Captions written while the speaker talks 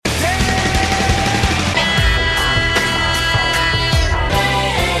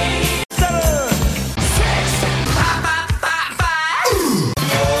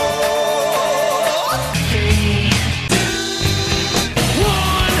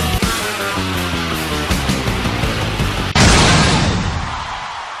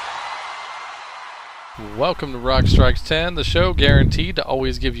welcome to Rock Strikes 10, the show guaranteed to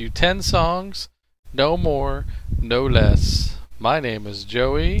always give you 10 songs, no more, no less. My name is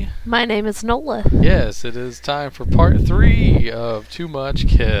Joey. My name is Nola. Yes, it is time for part 3 of Too Much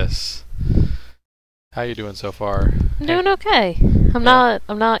Kiss. How you doing so far? I'm doing okay. I'm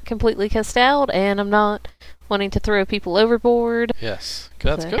not completely kissed out, and I'm not wanting to throw people overboard. Yes,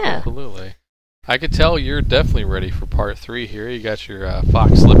 that's good, yeah. Absolutely. I could tell you're definitely ready for part 3 here. You got your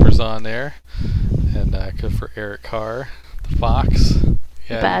fox slippers on there. And good for Eric Carr, the fox.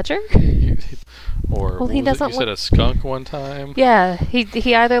 Yeah, Badger? He He doesn't you said a skunk one time? Yeah,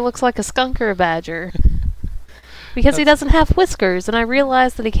 he either looks like a skunk or a badger. Because he doesn't have whiskers, and I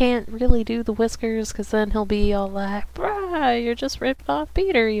realize that he can't really do the whiskers, because then he'll be all like, "Brah, you're just ripping off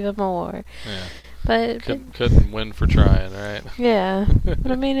Peter even more." Yeah. But couldn't win for trying, right? Yeah,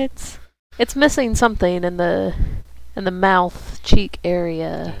 but I mean it's missing something in the mouth cheek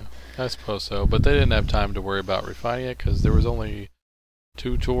area. Yeah, I suppose so, but they didn't have time to worry about refining it because there was only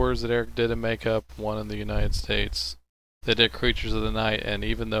 2 tours that Eric did in makeup, one in the United States. They did Creatures of the Night, and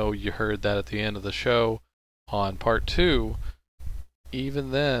even though you heard that at the end of the show on part 2,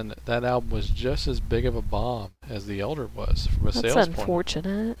 even then, that album was just as big of a bomb as The Elder was from a sales point. That's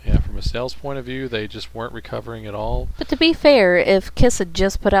unfortunate. Yeah, from a sales point of view, they just weren't recovering at all. But to be fair, if Kiss had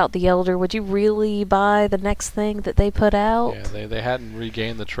just put out The Elder, would you really buy the next thing that they put out? Yeah, they hadn't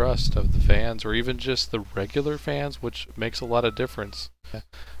regained the trust of the fans, or even just the regular fans, which makes a lot of difference. Yeah.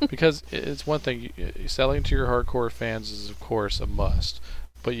 Because it's one thing, selling to your hardcore fans is, of course, a must.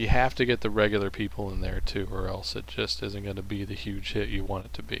 But you have to get the regular people in there too, or else it just isn't going to be the huge hit you want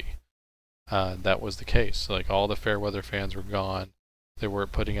it to be. That was the case. Like, all the Fairweather fans were gone. They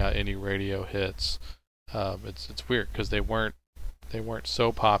weren't putting out any radio hits. It's weird because they weren't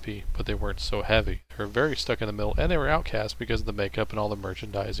so poppy, but they weren't so heavy. They were very stuck in the middle, and they were outcast because of the makeup and all the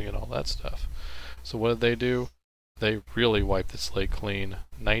merchandising and all that stuff. So what did they do? They really wiped the slate clean.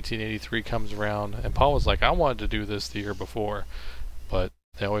 1983 comes around, and Paul was like, "I wanted to do this the year before," but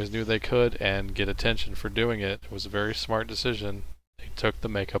they always knew they could and get attention for doing it. It was a very smart decision. They took the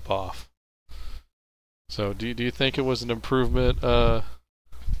makeup off. So do you think it was an improvement, on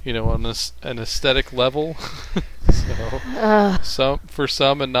an aesthetic level? For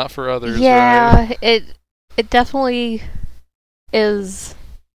some and not for others, yeah, right? it definitely is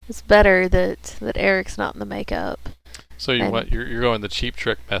better that Eric's not in the makeup. So you're going the cheap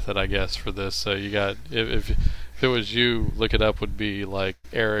trick method, I guess, for this. So you got, if it was you, Look It Up would be like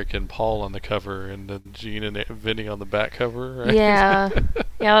Eric and Paul on the cover, and then Gene and Vinny on the back cover, right? Yeah,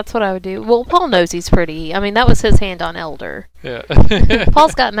 that's what I would do. Well, Paul knows he's pretty. I mean, that was his hand on Elder. Yeah.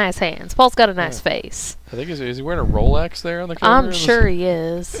 Paul's got nice hands. Paul's got a nice face. I think is he wearing a Rolex there on the cover? I'm sure he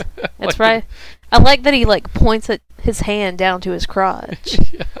is. That's right. I like that he points at his hand down to his crotch.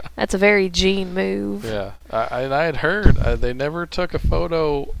 Yeah. That's a very Gene move. Yeah, I had heard they never took a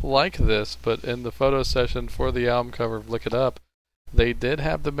photo like this, but in the photo session for the album cover of Look It Up, they did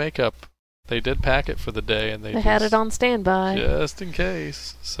have the makeup. They did pack it for the day, and they had it on standby just in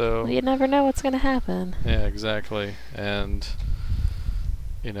case. So you never know what's going to happen. Yeah, exactly. And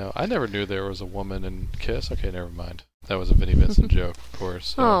I never knew there was a woman in Kiss. Okay, never mind. That was a Vinnie Vincent joke, of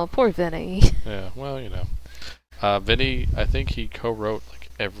course. So. Oh, poor Vinny. Yeah, well, Vinny, I think he co-wrote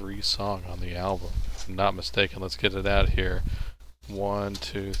every song on the album. If I'm not mistaken, let's get it out here. 1,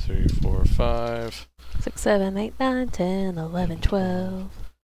 2, 3, 4, 5, 6, 7, 8, 9, 10, 11, 12.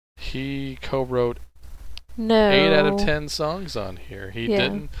 He co-wrote 8 out of 10 songs on here. He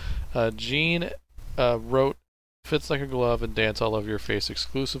didn't. Gene wrote Fits Like a Glove and Dance All Over Your Face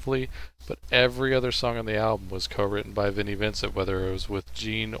exclusively, but every other song on the album was co-written by Vinnie Vincent, whether it was with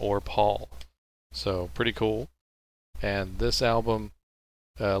Gene or Paul. So, pretty cool. And this album,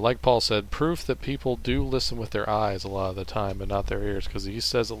 like Paul said, proof that people do listen with their eyes a lot of the time and not their ears, because he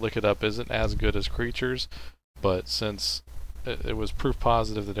says that Lick It Up isn't as good as Creatures, but since it was proof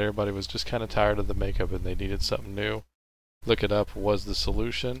positive that everybody was just kind of tired of the makeup and they needed something new, Lick It Up was the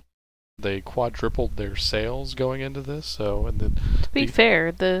solution. They quadrupled their sales going into this, to be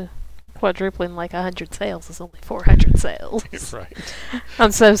fair, the quadrupling 100 sales is only 400 sales. Right.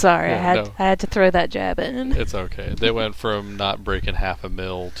 I'm so sorry. I had to throw that jab in. It's okay. They went from not breaking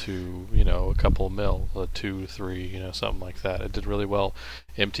 $500,000 to a couple of mil, 2, 3, something like that. It did really well.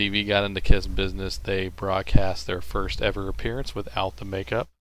 MTV got into Kiss business. They broadcast their first ever appearance without the makeup,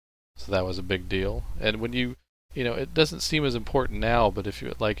 so that was a big deal. And when it doesn't seem as important now, but if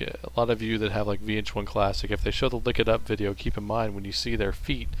you a lot of you that have VH1 Classic, if they show the Lick It Up video, keep in mind when you see their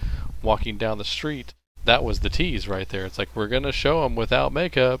feet walking down the street, that was the tease right there. It's we're going to show them without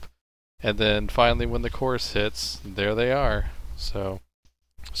makeup, and then finally when the chorus hits, there they are. So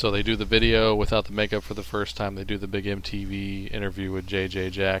So they do the video without the makeup for the first time. They do the big MTV interview with J.J.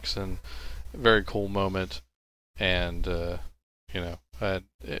 Jackson. Very cool moment. And, it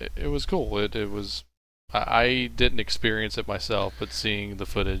was cool. It was... I didn't experience it myself, but seeing the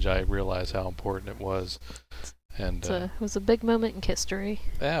footage, I realized how important it was. And it was a big moment in history.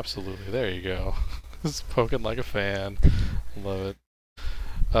 Absolutely. There you go. Spoken like a fan. Love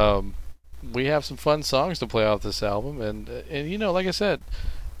it. We have some fun songs to play off this album, and like I said,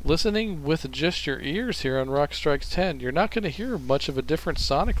 listening with just your ears here on Rock Strikes 10, you're not going to hear much of a difference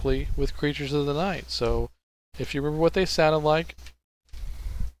sonically with Creatures of the Night. So if you remember what they sounded like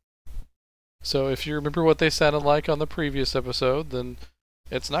on the previous episode, then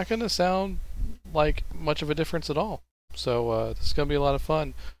it's not going to sound like much of a difference at all. So this is going to be a lot of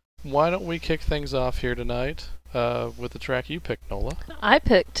fun. Why don't we kick things off here tonight with the track you picked, Nola? I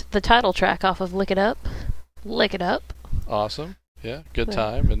picked the title track off of Lick It Up. Lick It Up. Awesome. Yeah, good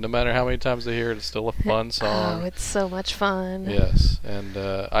time. And no matter how many times they hear it, it's still a fun song. Oh, it's so much fun. Yes. And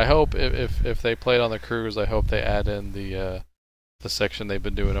I hope if they play it on the cruise, I hope they add in the section they've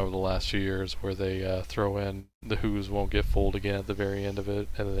been doing over the last few years where they throw in The Who's Won't Get Fooled again at the very end of it,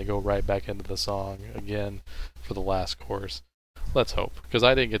 and then they go right back into the song again for the last chorus. Let's hope, because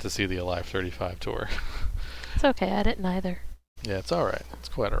I didn't get to see the Alive 35 tour. It's okay, I didn't either. Yeah, it's alright. It's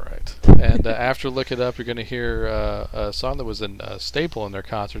quite alright. And after Look It Up, you're going to hear a song that was a staple in their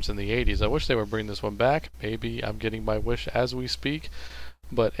concerts in the 80s. I wish they would bring this one back. Maybe I'm getting my wish as we speak.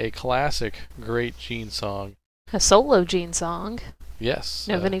 But a classic, great Gene song. A solo Gene song. Yes.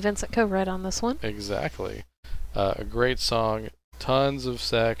 No Vinnie Vincent co-write on this one. Exactly. A great song. Tons of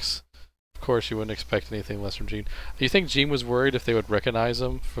sex. Of course, you wouldn't expect anything less from Gene. Do you think Gene was worried if they would recognize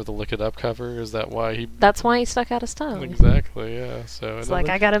him for the Lick It Up cover? Is that why he... That's why he stuck out his tongue. Exactly, yeah. So it's like,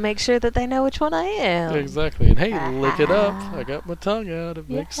 I gotta make sure that they know which one I am. Exactly. And hey, lick it up. I got my tongue out. It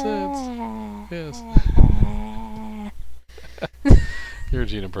makes sense. Yes. Your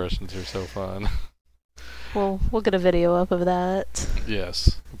Gene impressions are so fun. Well, we'll get a video up of that.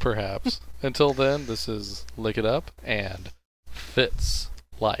 Yes, perhaps. Until then, this is Lick It Up and Fits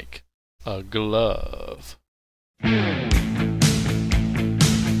Like a Glove.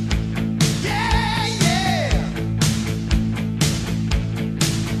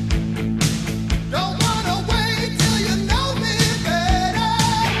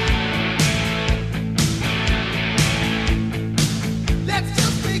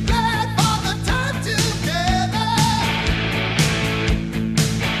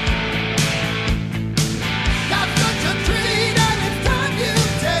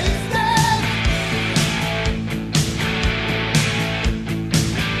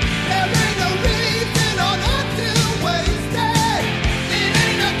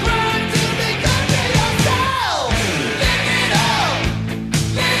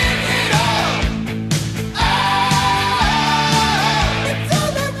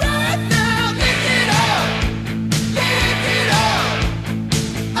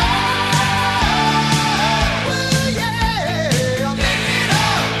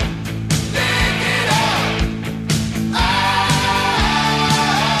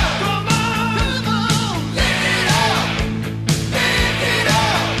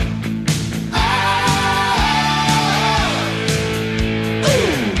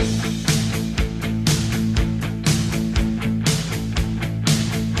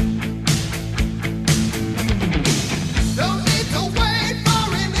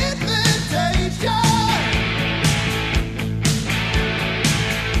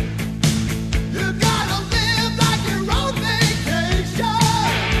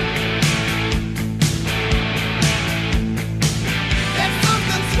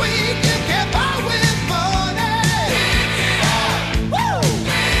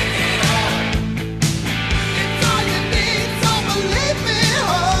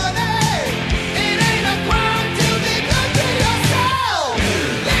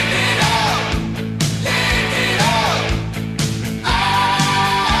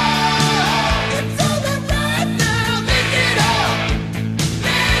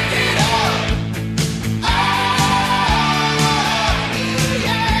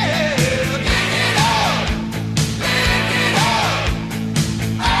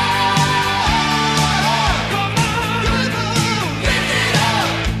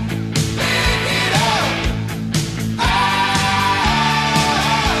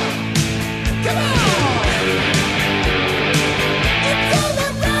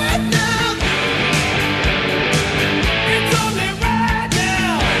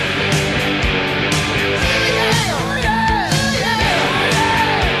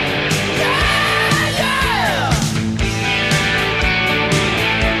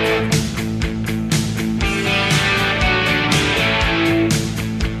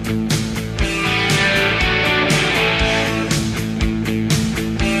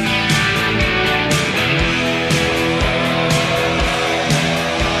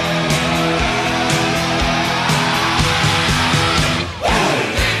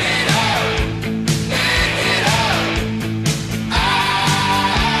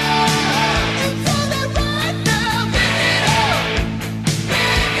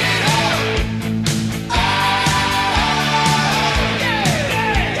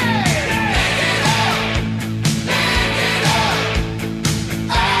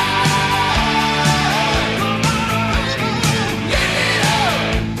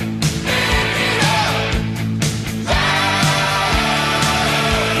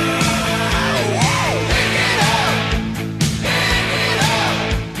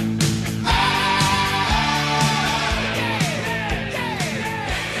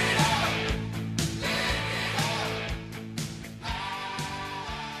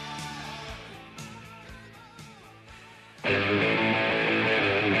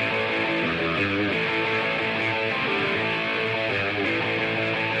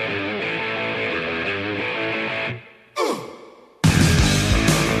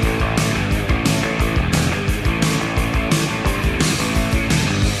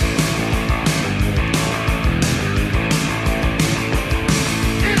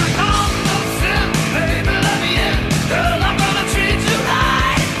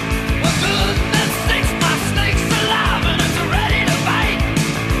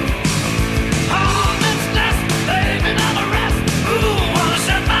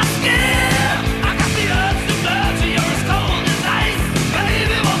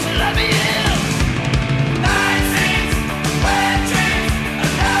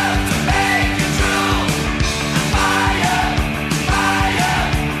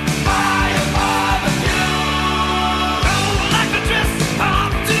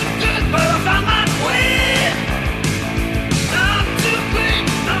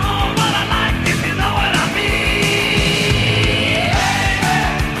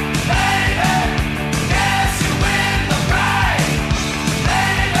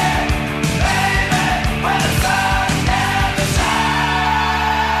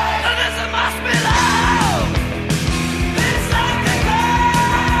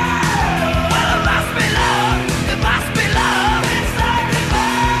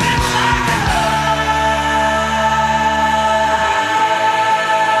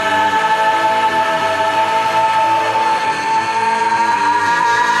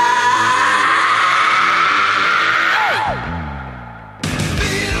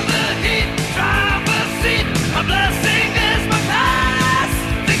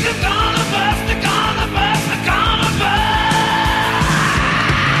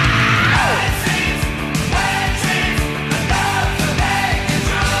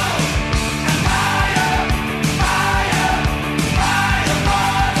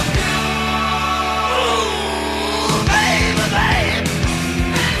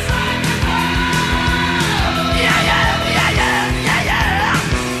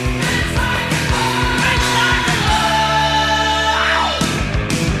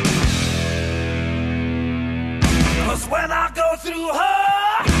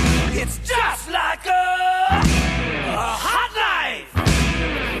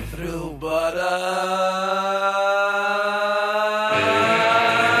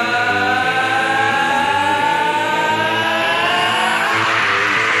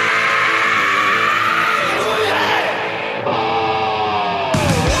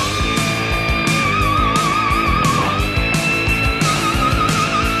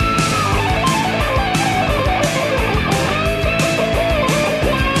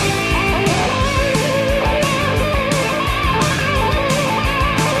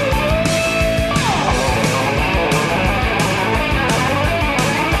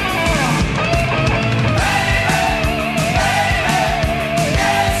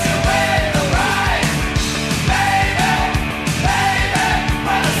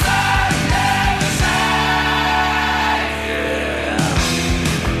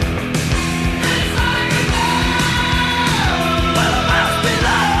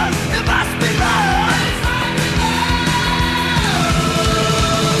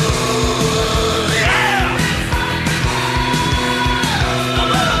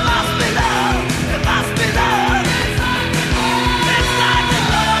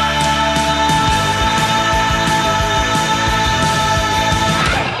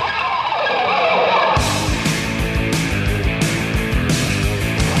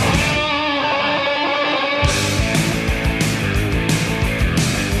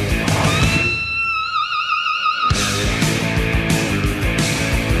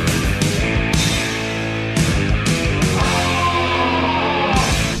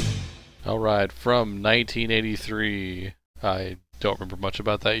 Ride from 1983. I don't remember much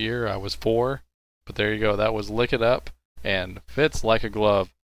about that year. I was 4. But there you go. That was Lick It Up and fits like a glove.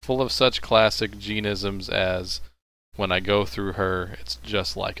 Full of such classic Gene-isms as, when I go through her, it's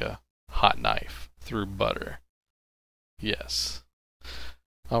just like a hot knife through butter. Yes.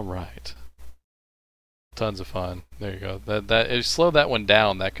 All right. Tons of fun. There you go. If you slow that one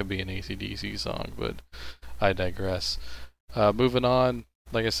down, that could be an AC/DC song, but I digress. Moving on,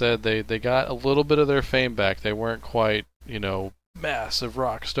 like I said, they got a little bit of their fame back. They weren't quite, massive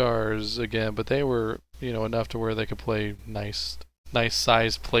rock stars again, but they were, enough to where they could play nice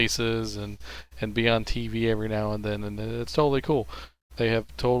sized places and be on TV every now and then, and it's totally cool. They have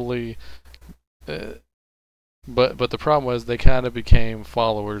totally but the problem was they kind of became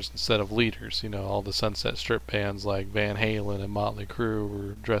followers instead of leaders. All the Sunset Strip bands like Van Halen and Motley Crue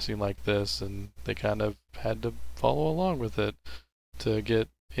were dressing like this, and they kind of had to follow along with it to get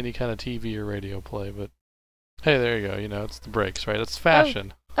any kind of TV or radio play. But hey, there you go. It's the breaks, right? It's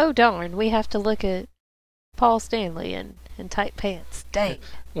fashion. Oh darn, we have to look at Paul Stanley in tight pants. Dang.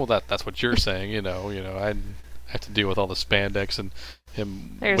 Well, that's what you're saying. I have to deal with all the spandex and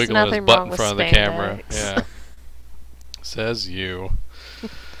him wiggling his butt in front of the camera. Yeah. Says you.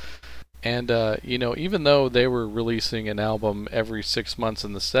 And, even though they were releasing an album every 6 months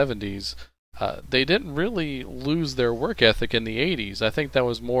in the 70s, they didn't really lose their work ethic in the 80s. I think that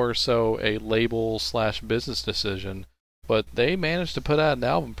was more so a label/business decision. But they managed to put out an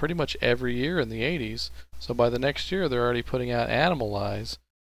album pretty much every year in the 80s. So by the next year, they're already putting out Animalize,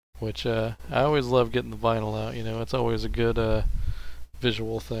 which I always love getting the vinyl out. It's always a good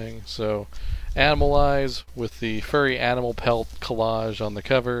visual thing. So Animalize with the furry animal pelt collage on the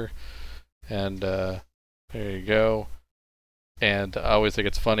cover. And there you go. And I always think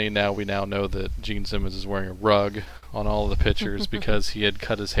it's funny, we now know that Gene Simmons is wearing a rug on all of the pictures because he had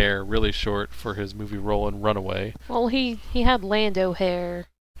cut his hair really short for his movie role in Runaway. Well, he had Lando hair.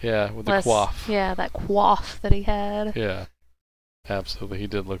 Yeah, with the coif. Yeah, that coif that he had. Yeah, absolutely. He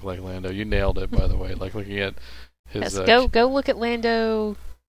did look like Lando. You nailed it, by the way. Like looking at his... Yes, go look at Lando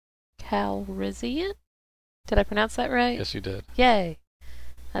Calrissian? Did I pronounce that right? Yes, you did. Yay.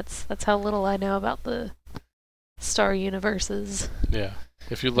 That's how little I know about the Star Universes. Yeah.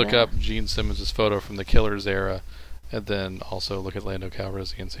 If you look up Gene Simmons' photo from the Killers era, and then also look at Lando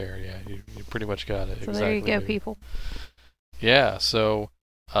Calrissian's hair, you pretty much got it. So exactly. there you go, people. Yeah, so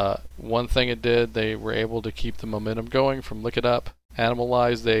one thing it did, they were able to keep the momentum going from Lick It Up.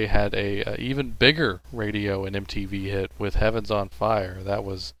 Animalize, they had a even bigger radio and MTV hit with Heaven's on Fire. That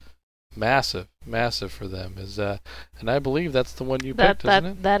was massive for them. And I believe that's the one you picked, isn't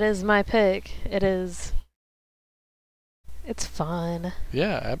it? That is my pick. It is. It's fun.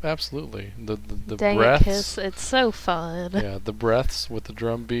 Yeah, absolutely. The Dang breaths. It, Kiss. It's so fun. Yeah, the breaths with the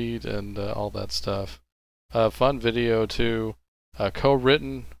drum beat and all that stuff. Fun video too.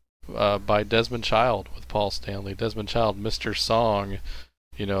 Co-written by Desmond Child with Paul Stanley. Desmond Child, Mr. Song.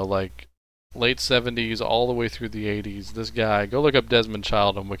 Like late 70s all the way through the 80s. This guy, go look up Desmond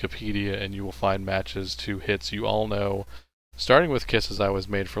Child on Wikipedia and you will find matches to hits you all know. Starting with Kisses I Was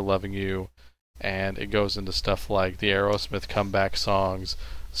Made for Loving You. And it goes into stuff like the Aerosmith comeback songs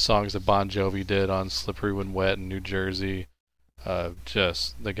that Bon Jovi did on Slippery When Wet in New Jersey.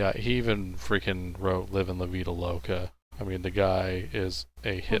 Just the guy, he even freaking wrote Livin' La Vida Loca. I mean, the guy is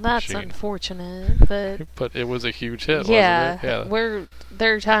a hit machine. That's unfortunate, but... but it was a huge hit, yeah, wasn't it? Yeah,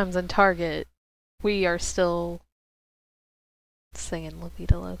 there are times in Target we are still singing La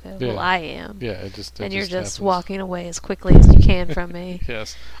Vida Loca. Yeah. Well, I am. Yeah, it just and you're just happens. walking away as quickly as you can from me.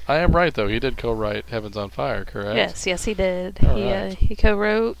 Yes. I am right, though. He did co-write Heaven's on Fire, correct? Yes, he did. All right. He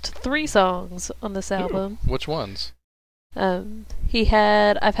co-wrote 3 songs on this album. Ooh, which ones? He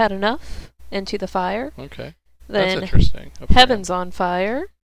had I've Had Enough, Into the Fire. Okay. Then That's interesting. Okay. Heaven's on Fire,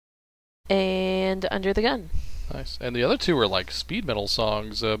 and Under the Gun. Nice. And the other 2 were like speed metal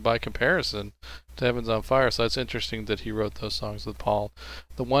songs by comparison to Heaven's on Fire, so it's interesting that he wrote those songs with Paul.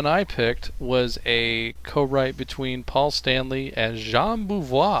 The one I picked was a co-write between Paul Stanley and Jean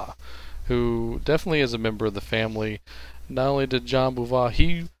Beauvoir, who definitely is a member of the family. Not only did Jean Beauvoir,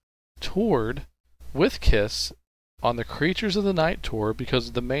 he toured with Kiss on the Creatures of the Night tour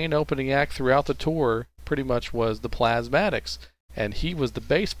because the main opening act throughout the tour pretty much was the Plasmatics. And he was the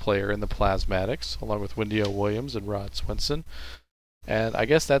bass player in the Plasmatics, along with Wendy O. Williams and Rod Swenson. And I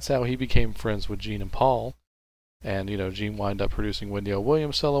guess that's how he became friends with Gene and Paul. And, Gene wound up producing Wendy O.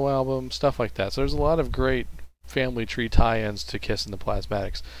 Williams' solo album, stuff like that. So there's a lot of great family tree tie-ins to Kiss and the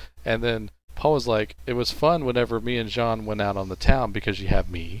Plasmatics. And then Paul was like, it was fun whenever me and John went out on the town because you have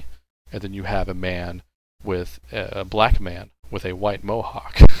me, and then you have a man with a black man with a white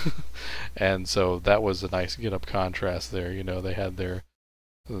mohawk. And so that was a nice get up contrast there. They had their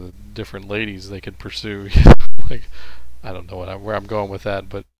different ladies they could pursue. Like, I don't know where I'm going with that,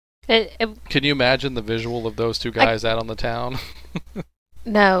 but can you imagine the visual of those two guys out on the town?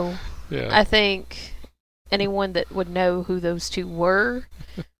 No. Yeah. I think anyone that would know who those two were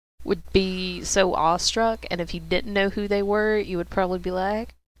would be so awestruck, and if you didn't know who they were, you would probably be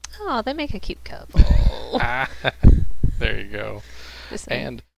like, oh, they make a cute couple. There you go.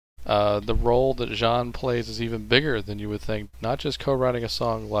 And the role that Jean plays is even bigger than you would think. Not just co-writing a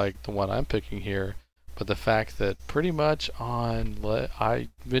song like the one I'm picking here, but the fact that pretty much I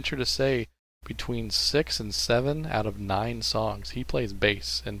venture to say, between 6 and 7 out of 9 songs, he plays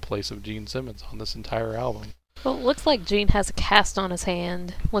bass in place of Gene Simmons on this entire album. Well, it looks like Gene has a cast on his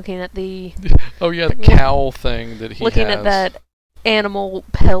hand, looking at the... Oh yeah, the cowl thing that he looking has. at that animal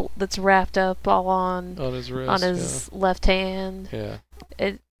pelt that's wrapped up all on his wrist, on his left hand. Yeah.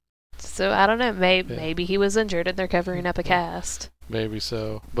 So I don't know. Maybe he was injured and they're covering up a cast. Maybe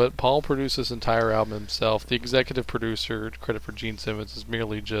so. But Paul produced this entire album himself. The executive producer, credit for Gene Simmons, is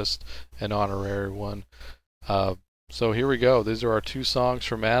merely just an honorary one. So here we go. These are our 2 songs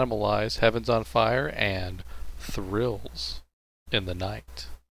from Animalize, Heaven's on Fire and Thrills in the Night.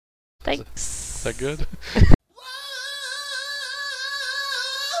 Thanks. Is that good?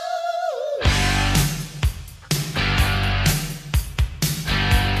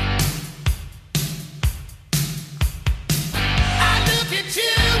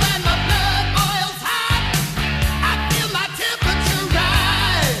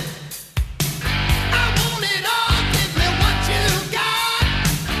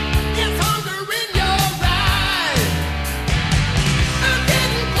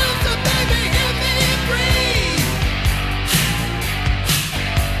 Free.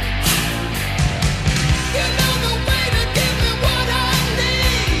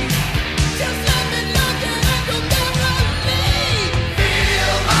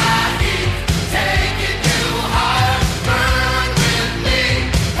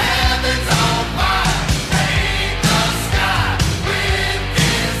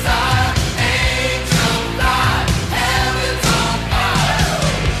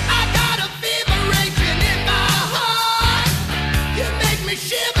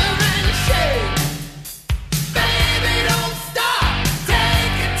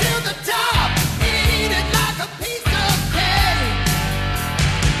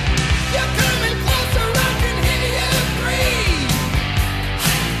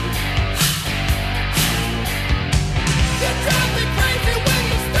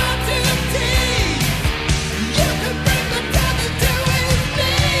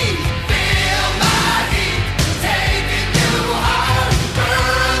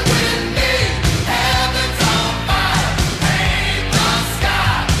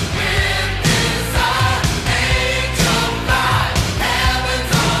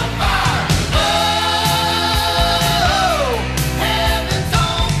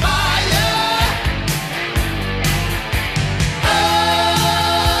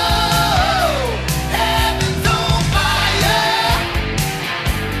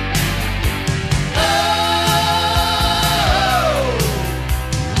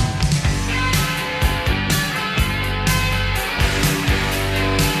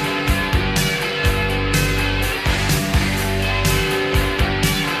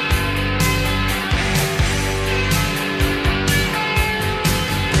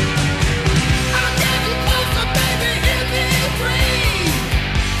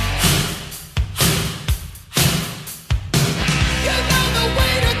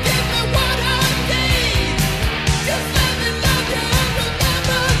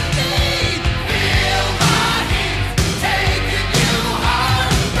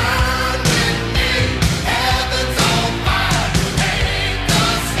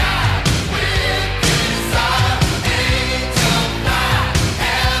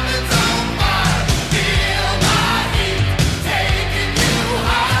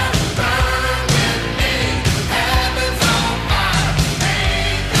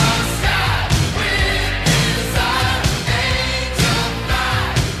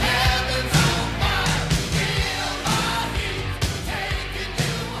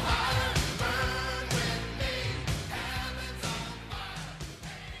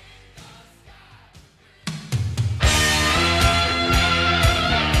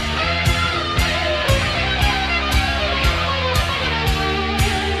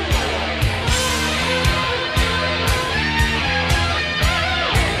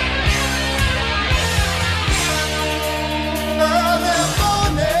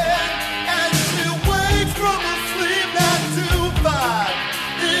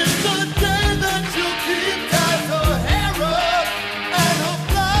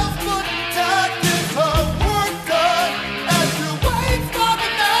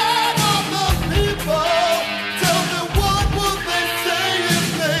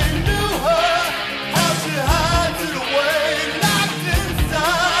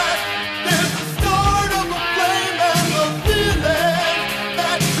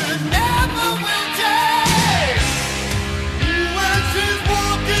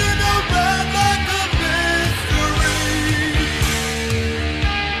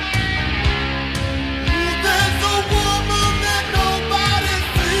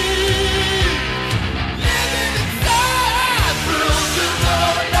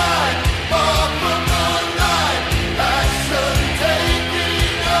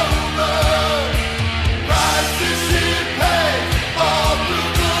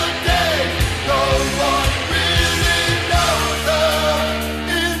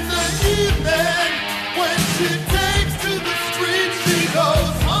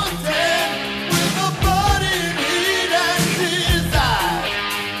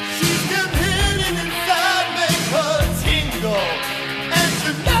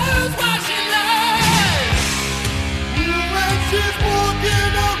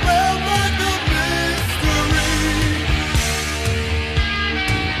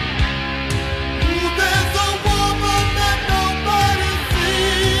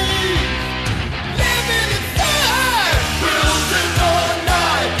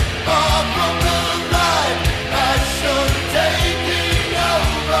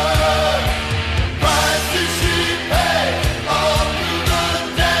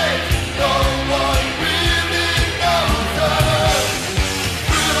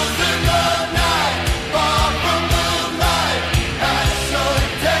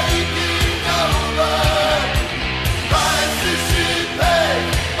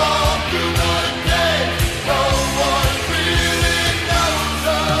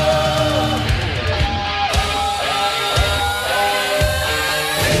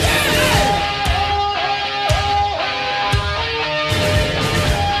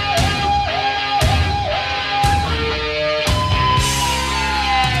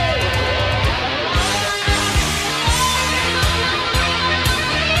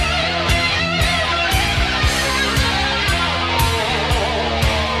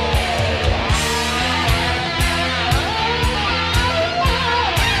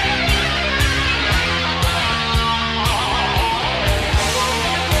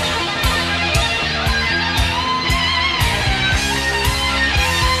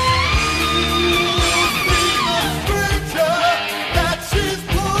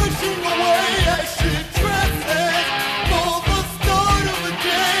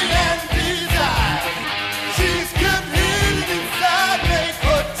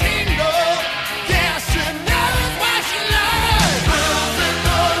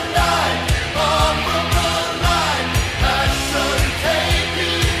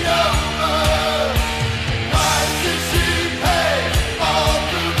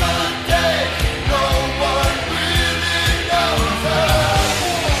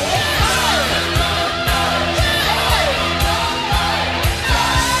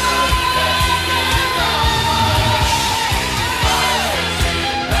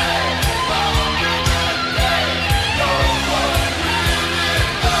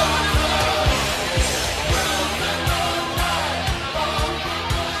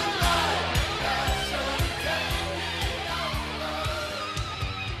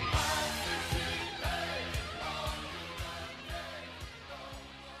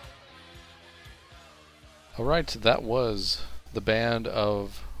 Alright, that was the band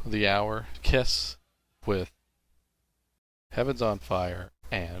of the hour, Kiss, with Heaven's on Fire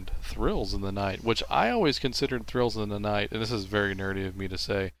and Thrills in the Night, which I always considered Thrills in the Night, and this is very nerdy of me to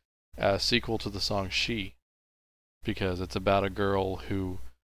say, a sequel to the song She, because it's about a girl who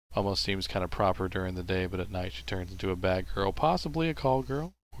almost seems kind of proper during the day, but at night she turns into a bad girl, possibly a call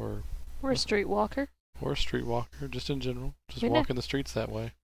girl, or a streetwalker. Or a streetwalker, just in general. Just walking the streets that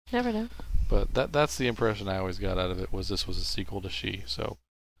way. Never know. But that's the impression I always got out of it, was this was a sequel to She. So,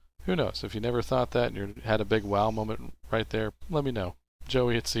 who knows? If you never thought that and you had a big wow moment right there, let me know.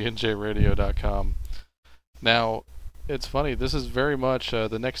 Joey at cnjradio.com. Now, it's funny, this is very much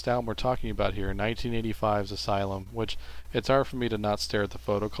the next album we're talking about here, 1985's Asylum, which it's hard for me to not stare at the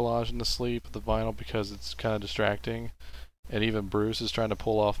photo collage in the sleeve of the vinyl because it's kind of distracting. And even Bruce is trying to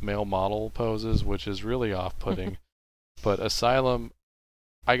pull off male model poses, which is really off-putting. But Asylum,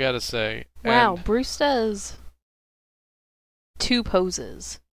 I gotta say... Wow, Bruce does 2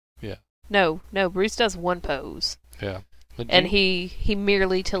 poses. Yeah. No, Bruce does 1 pose. Yeah. And he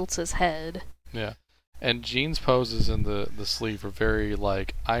merely tilts his head. Yeah. And Gene's poses in the sleeve are very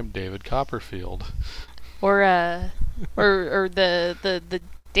like, I'm David Copperfield. Or the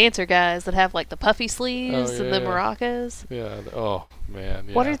dancer guys that have like the puffy sleeves and the maracas. Yeah. Oh man.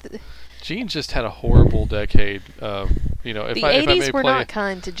 Yeah. What are the... Gene just had a horrible decade. You know, if the I 80s were not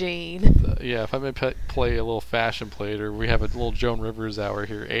kind to Gene. Yeah, if I may play a little fashion plate, or we have a little Joan Rivers hour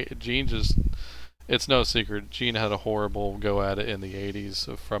here. Gene just, it's no secret, Gene had a horrible go at it in the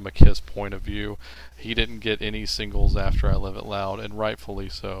 80s from a Kiss point of view. He didn't get any singles after I Live It Loud, and rightfully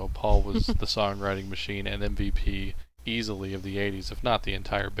so. Paul was the songwriting machine and MVP easily of the 80s, if not the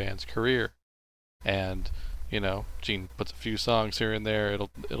entire band's career. And, you know, Gene puts a few songs here and there,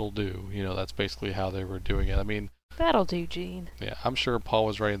 it'll do. You know, that's basically how they were doing it. I mean, that'll do, Gene. Yeah, I'm sure Paul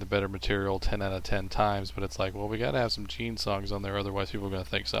was writing the better material 10 out of 10 times, but it's like, well, we gotta have some Gene songs on there, otherwise people are gonna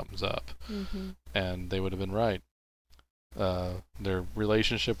think something's up. Mm-hmm. And they would have been right. Their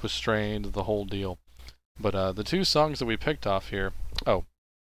relationship was strained, the whole deal. But the 2 songs that we picked off here... Oh,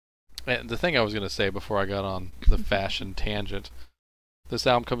 and the thing I was gonna say before I got on the fashion tangent, This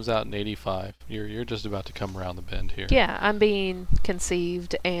album comes out in '85. You're just about to come around the bend here. Yeah, I'm being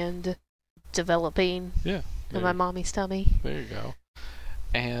conceived and developing Yeah. in my mommy's tummy. There you go.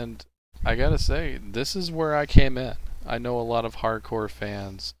 And I gotta say, this is where I came in. I know a lot of hardcore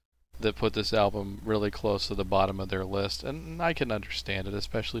fans that put this album really close to the bottom of their list, and I can understand it,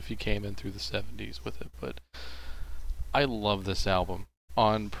 especially if you came in through the 70s with it. But I love this album.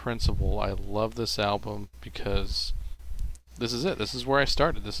 On principle, I love this album because this is it. This is where I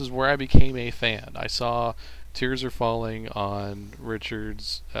started. This is where I became a fan. I saw Tears Are Falling on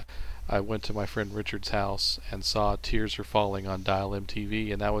Richard's. I went to my friend Richard's house and saw Tears Are Falling on Dial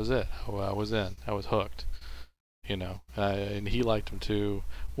MTV, and that was it. I was in. I was hooked. You know, and he liked them too.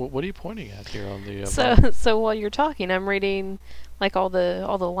 What are you pointing at here on the? So while you're talking, I'm reading like all the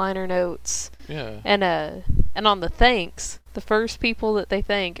liner notes. Yeah. And on the thanks, the first people that they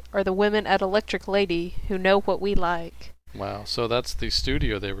thank are the women at Electric Lady who know what we like. Wow. So that's the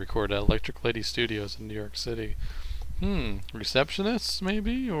studio they record at, Electric Lady Studios in New York City. Receptionists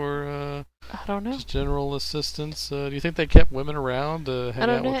maybe, or I don't know. just general assistants. Do you think they kept women around to hang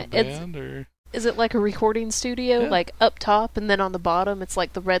out with the band, or? Is it like a recording studio, Yeah. like up top, and then on the bottom it's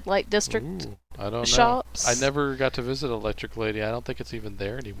like the red light district Ooh, I don't shops? know. I never got to visit Electric Lady. I don't think it's even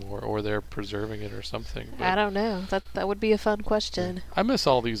there anymore, or they're preserving it or something. But I don't know. That would be a fun question. I miss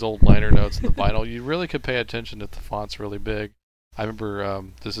all these old liner notes in the vinyl. You really could pay attention if the font's really big. I remember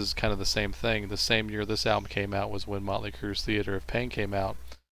this is kind of the same thing. The same year this album came out was when Motley Crue's Theater of Pain came out.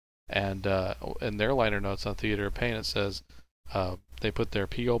 And in their liner notes on Theater of Pain, it says they put their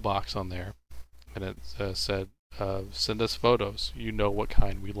P.O. box on there. And it said, send us photos. You know what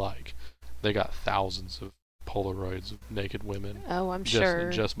kind we like. They got thousands of Polaroids of naked women. Oh, I'm sure.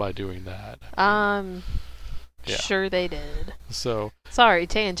 Just by doing that. Yeah. Sure they did. So. Sorry,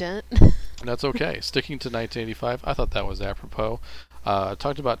 tangent. That's okay. Sticking to 1985, I thought that was apropos.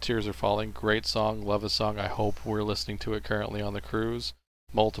 Talked about Tears Are Falling. Great song. Love a song. I hope we're listening to it currently on the cruise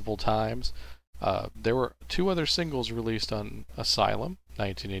multiple times. There were 2 other singles released on Asylum,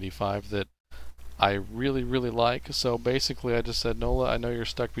 1985, that I really, really like. So basically I just said, Nola, I know you're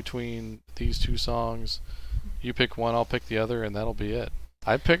stuck between these 2 songs. You pick one, I'll pick the other, and that'll be it.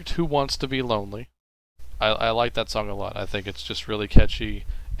 I picked Who Wants to Be Lonely. I like that song a lot. I think it's just really catchy.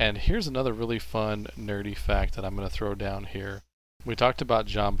 And here's another really fun, nerdy fact that I'm going to throw down here. We talked about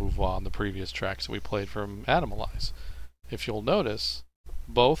Jean Beauvoir in the previous tracks that we played from Animalize. If you'll notice,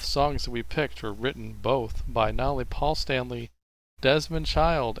 both songs that we picked were written both by not only Paul Stanley, Desmond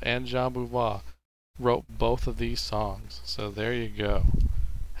Child, and Jean Beauvoir. Wrote both of these songs. So there you go.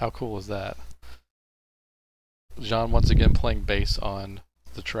 How cool is that? Jean once again playing bass on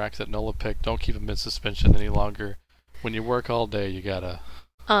the track that Nola picked. Don't keep him in suspension any longer. When you work all day, you gotta...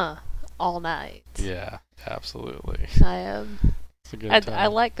 all night. Yeah, absolutely. It's a good time. I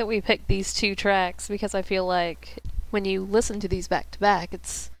like that we picked these 2 tracks because I feel like when you listen to these back to back,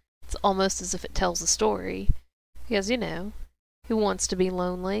 it's almost as if it tells a story. Because, you know, who wants to be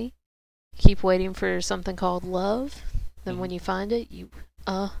lonely? Keep waiting for something called love. Then when you find it, you,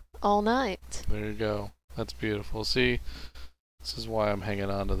 all night. There you go. That's beautiful. See, this is why I'm hanging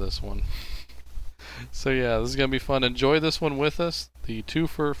on to this one. So yeah, this is going to be fun. Enjoy this one with us. The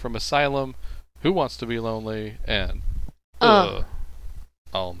twofer from Asylum, Who Wants to Be Lonely, and All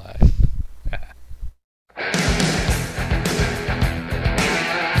Night.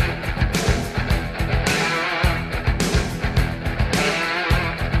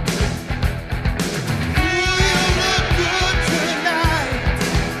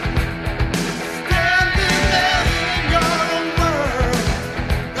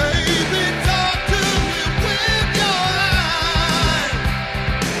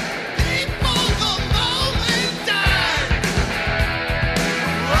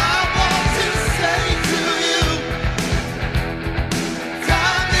 I want to say to you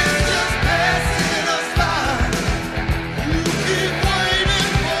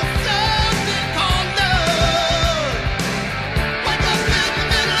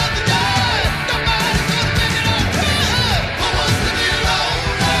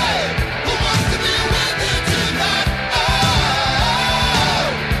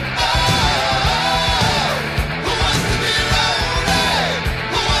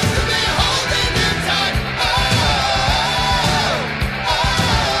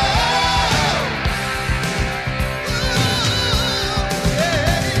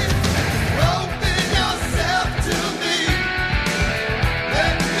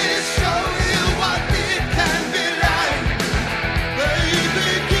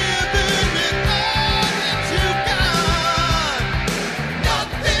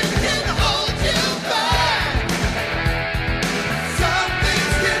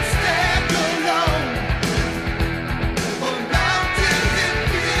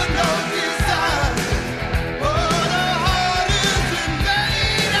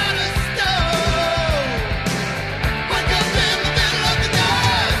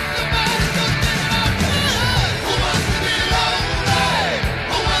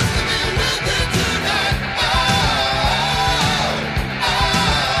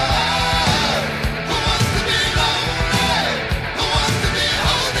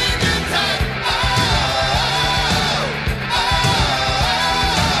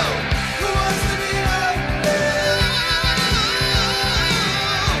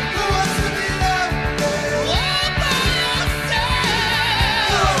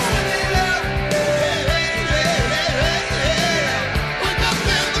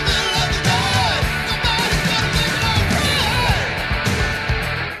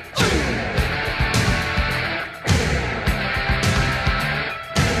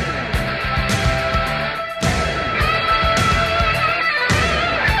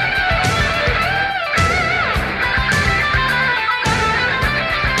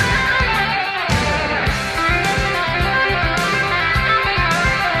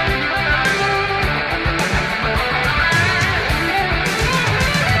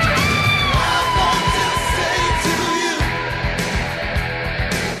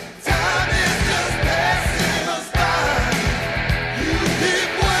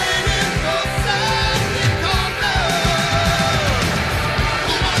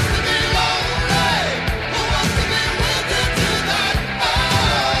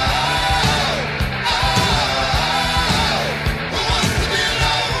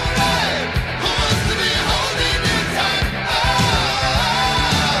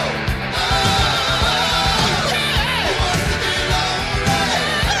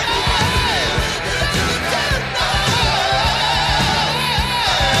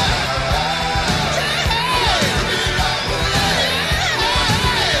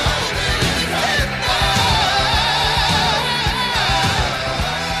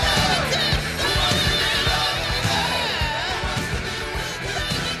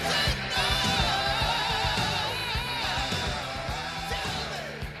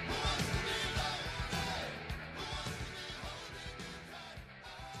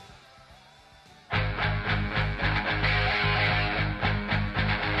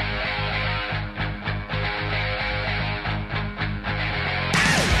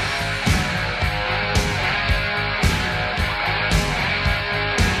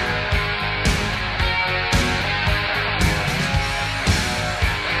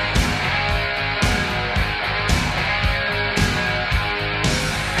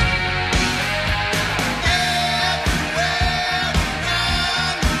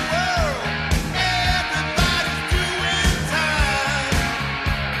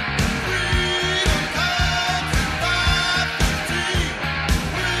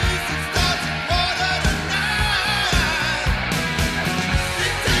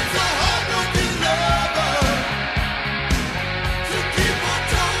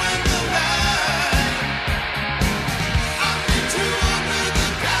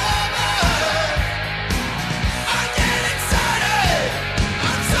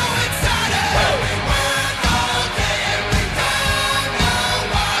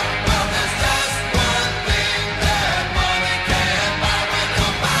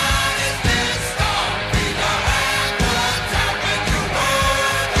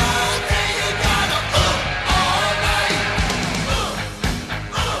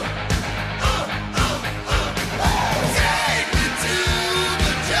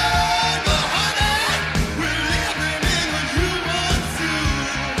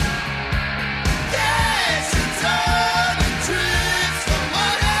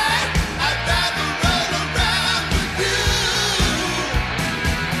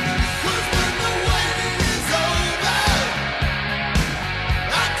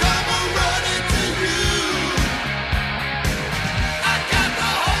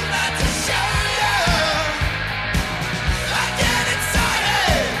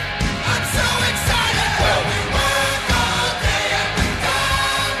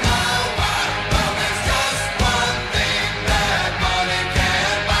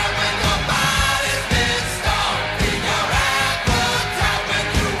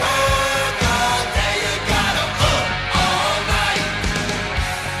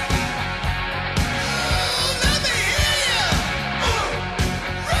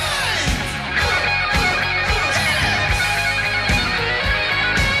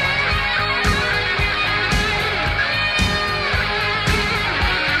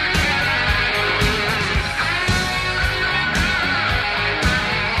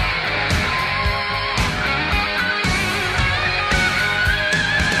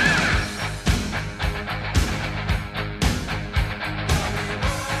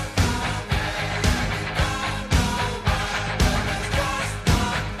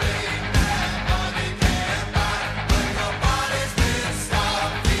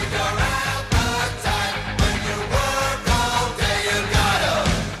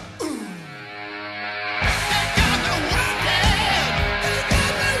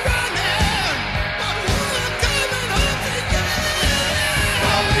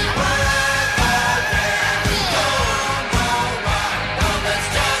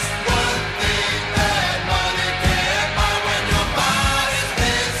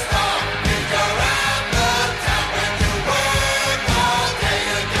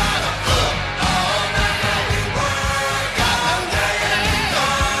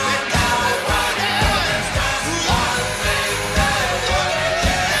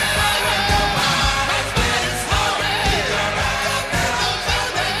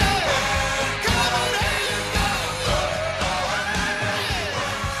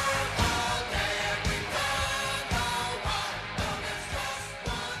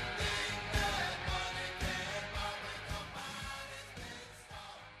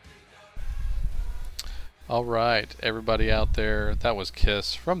All right, everybody out there, that was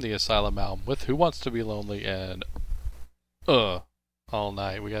Kiss from the Asylum album with Who Wants to Be Lonely and All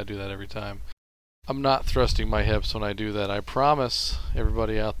Night. We gotta do that every time. I'm not thrusting my hips when I do that. I promise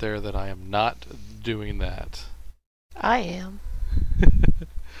everybody out there that I am not doing that. I am.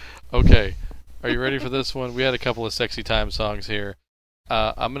 Okay, are you ready for this one? We had a couple of sexy time songs here.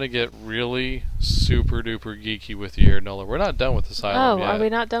 I'm gonna get really super duper geeky with you here, Nola. We're not done with Asylum yet. Are we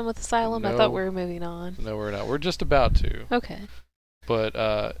not done with Asylum? I No. thought we were moving on. No, we're not. We're just about to. Okay. But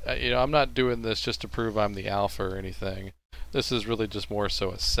I'm not doing this just to prove I'm the alpha or anything. This is really just more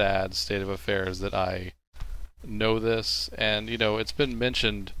so a sad state of affairs that I know this, and it's been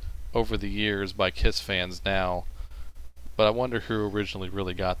mentioned over the years by Kiss fans now. But I wonder who originally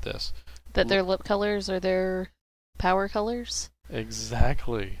really got this. That their lip colors are their power colors?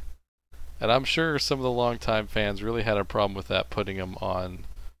 Exactly. And I'm sure some of the longtime fans really had a problem with that, putting them on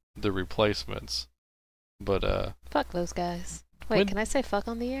the replacements. But, fuck those guys. Wait, can I say fuck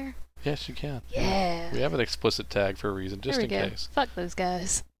on the air? Yes, you can. Yeah. We have an explicit tag for a reason, just in case. Fuck those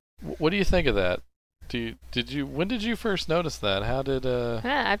guys. What do you think of that? When did you first notice that? How did,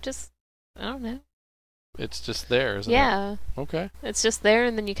 I don't know. It's just there, isn't it? Yeah. Okay. It's just there,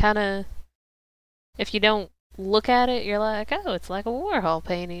 and then you kind of, if you don't look at it, you're like, oh, it's like a Warhol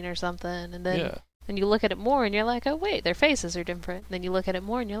painting or something. And then and you look at it more, and you're like, oh, wait, their faces are different. And then you look at it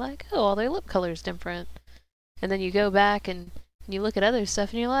more, and you're like, oh, all their lip color's different. And then you go back and you look at other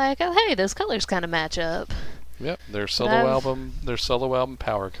stuff, and you're like, oh, hey, those colors kind of match up. Yep, their solo album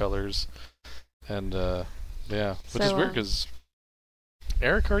power colors. And, which is weird, because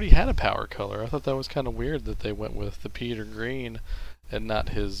Eric already had a power color. I thought that was kind of weird that they went with the Peter Green and not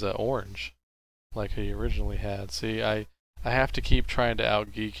his orange like he originally had. See, I have to keep trying to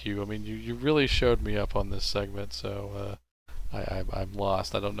out-geek you. I mean, you really showed me up on this segment, so I'm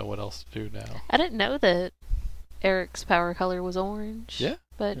lost. I don't know what else to do now. I didn't know that Eric's power color was orange. Yeah.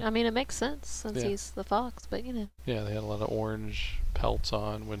 But, I mean, it makes sense since he's the Fox, but, Yeah, they had a lot of orange pelts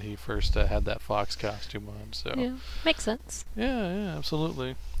on when he first had that Fox costume on, so... Yeah, makes sense. Yeah,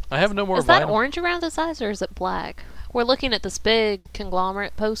 absolutely. I have no more Is that orange around his eyes, or is it black? We're looking at this big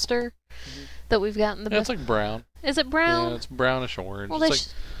conglomerate poster that we've got in the book. It's like brown. Is it brown? Yeah, it's brownish orange. Well,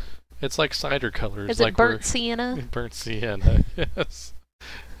 it's like cider colors. Is it burnt sienna? Burnt sienna, yes.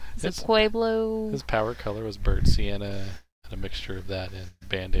 Is it Pueblo? His power color was burnt sienna, and a mixture of that and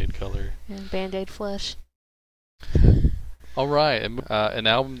Band-Aid color. And Band-Aid flesh. All right, an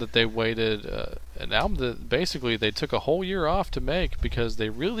album that they waited, an album that basically they took a whole year off to make because they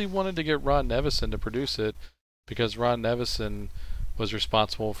really wanted to get Ron Nevison to produce it, because Ron Nevison was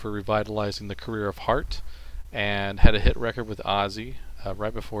responsible for revitalizing the career of Heart and had a hit record with Ozzy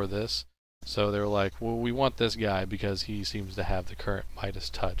right before this. So they were like, well, we want this guy because he seems to have the current Midas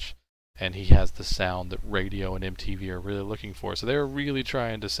touch, and he has the sound that radio and MTV are really looking for. So they were really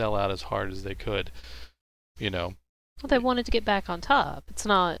trying to sell out as hard as they could, Well, they wanted to get back on top. It's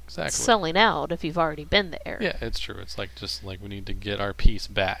not selling out if you've already been there. Yeah, it's true. It's just like we need to get our piece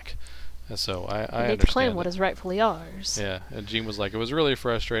back. And so I understand. We need to claim what is rightfully ours. Yeah, and Gene was like, it was really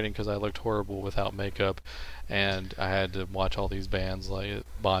frustrating because I looked horrible without makeup, and I had to watch all these bands like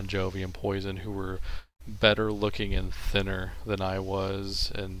Bon Jovi and Poison who were better looking and thinner than I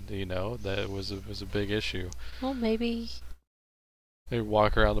was, and that was a big issue. Well, maybe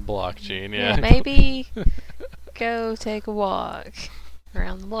walk around the block, Gene. Yeah, maybe go take a walk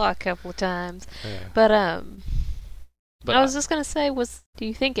around the block a couple of times. Yeah. But I was just gonna say, do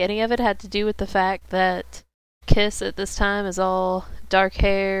you think any of it had to do with the fact that Kiss at this time is all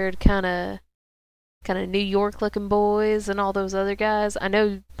dark-haired, kind of New York-looking boys, and all those other guys? I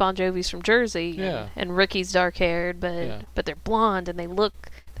know Bon Jovi's from Jersey, and Ricky's dark-haired, but they're blonde and they look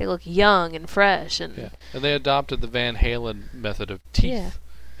young and fresh, and they adopted the Van Halen method of teeth.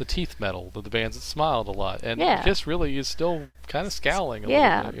 The teeth metal, the bands that smiled a lot, and Kiss really is still kind of scowling a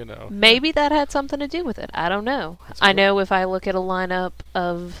little bit, Maybe that had something to do with it. I don't know. I know if I look at a lineup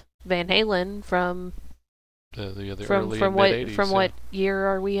of Van Halen from the other from early what mid-80s, what year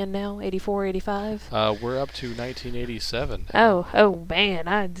are we in now? 84, 85? We're up to 1987. Oh man,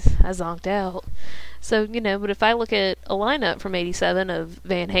 I zonked out. So but if I look at a lineup from 87 of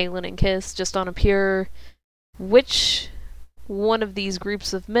Van Halen and Kiss, just on a pure, which one of these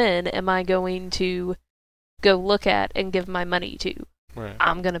groups of men am I going to go look at and give my money to? Right.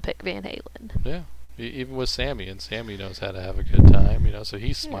 I'm going to pick Van Halen. Yeah. Even with Sammy, and Sammy knows how to have a good time, so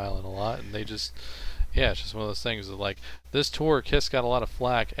he's smiling a lot, and they just, it's just one of those things that, like, this tour, Kiss got a lot of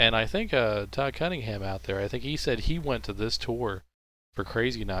flack, and I think Todd Cunningham out there, I think he said he went to this tour for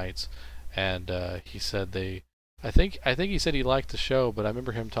Crazy Nights, and he said they I think he said he liked the show, but I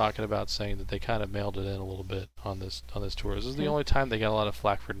remember him talking about saying that they kind of mailed it in a little bit on this tour. This is the only time they got a lot of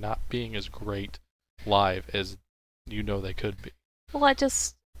flack for not being as great live as they could be. Well,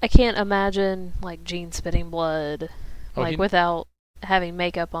 I can't imagine like Gene spitting blood, without having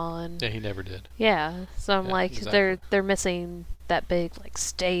makeup on. Yeah, he never did. Yeah, so I'm exactly. they're missing that big like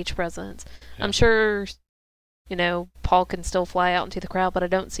stage presence. Yeah. I'm sure, Paul can still fly out into the crowd, but I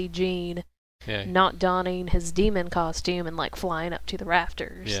don't see Gene not donning his demon costume and like flying up to the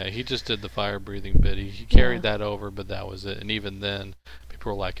rafters. Yeah, he just did the fire breathing bit. He carried that over, but that was it. And even then,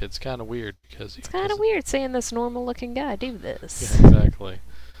 people were like, "It's kind of weird because it's kind of weird seeing this normal looking guy do this." Yeah, exactly.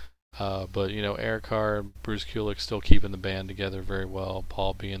 But Eric Carr and Bruce Kulick still keeping the band together very well.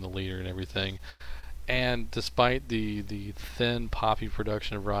 Paul being the leader and everything. And despite the thin poppy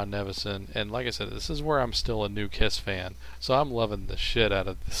production of Ron Nevison, and like I said, this is where I'm still a new Kiss fan, so I'm loving the shit out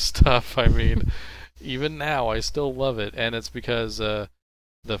of this stuff. I mean, even now I still love it, and it's because the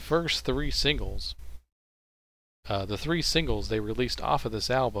first three singles they released off of this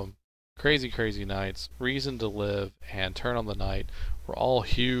album, Crazy Crazy Nights, Reason to Live, and Turn on the Night, were all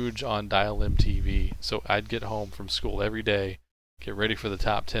huge on Dial-M TV. So I'd get home from school every day, get ready for the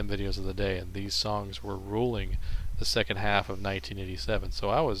top 10 videos of the day, and these songs were ruling the second half of 1987. So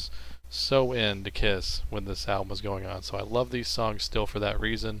I was so into Kiss when this album was going on. So I love these songs still for that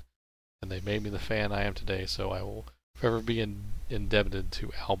reason, and they made me the fan I am today. So I will forever be indebted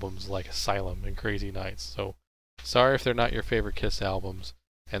to albums like Asylum and Crazy Nights. So sorry if they're not your favorite Kiss albums,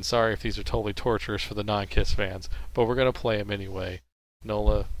 and sorry if these are totally torturous for the non-Kiss fans, but we're going to play them anyway.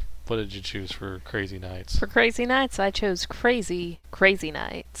 Nola, what did you choose for Crazy Nights? For Crazy Nights, I chose Crazy Crazy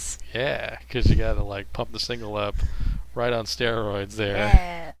Nights. Yeah, because you got to like pump the single up right on steroids there.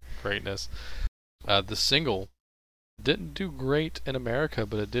 Yeah. Greatness. The single didn't do great in America,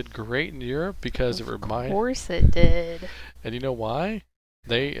 but it did great in Europe because it reminded... Of course it did. And you know why?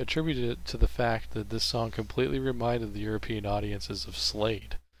 They attributed it to the fact that this song completely reminded the European audiences of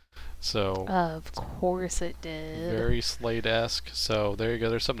Slade. So of course it did. Very Slade-esque. So there you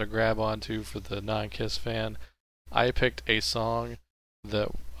go. There's something to grab onto for the non-Kiss fan. I picked a song that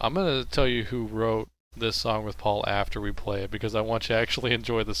I'm going to tell you who wrote this song with Paul after we play it, because I want you to actually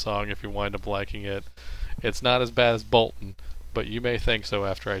enjoy the song if you wind up liking it. It's not as bad as Bolton, but you may think so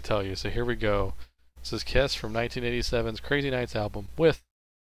after I tell you. So here we go. This is Kiss from 1987's Crazy Nights album with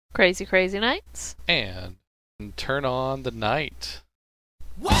Crazy Crazy Nights and Turn on the Night.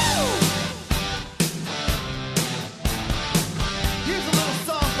 Whoa! Here's a little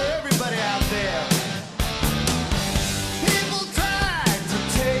song for everybody out there. People tried to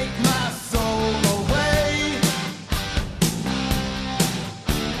take my soul away,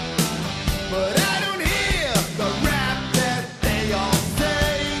 but I don't hear the rap that they all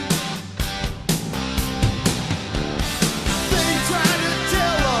say. They try to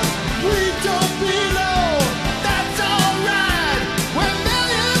tell us we don't belong. That's alright when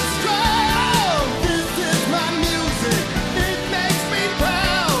millions cry.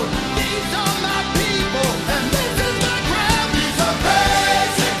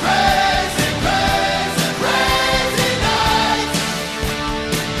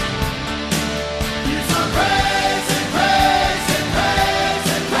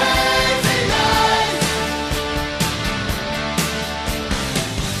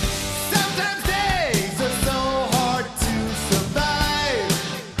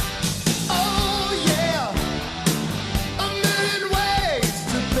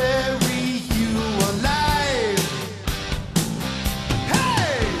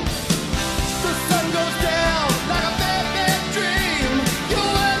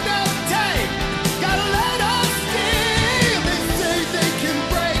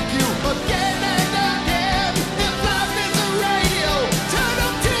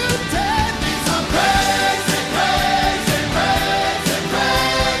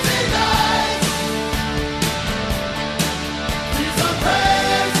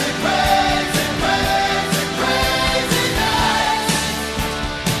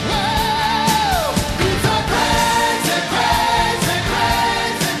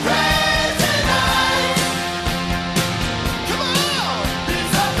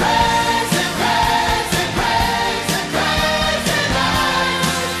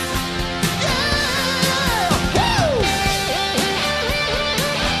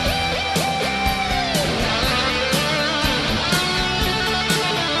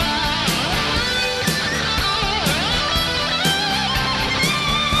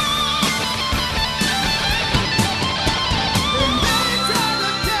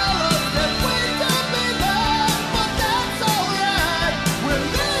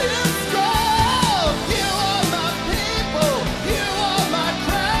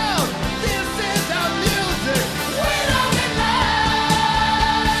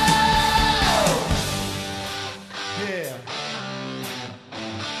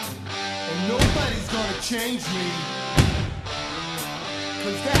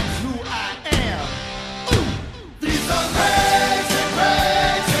 'cause that's who I am. Ooh, these are crazy,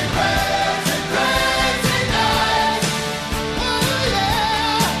 crazy, crazy, crazy nights. Oh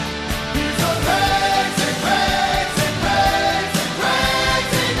yeah, these are crazy, crazy, crazy,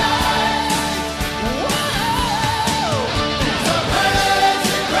 crazy nights. Whoa, these are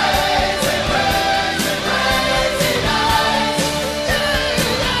crazy, crazy, crazy, crazy nights. Yeah,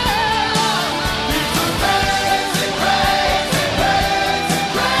 these are crazy, crazy, crazy,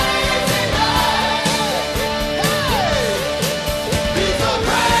 crazy nights. Hey, these are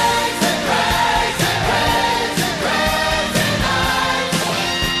crazy, crazy, crazy, crazy nights.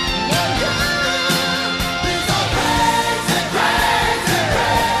 Yeah, these are crazy, crazy,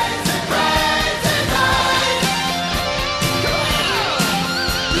 crazy, crazy nights. Come on,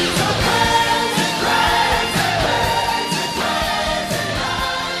 these are crazy, crazy, crazy, crazy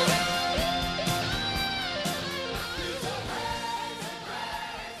nights.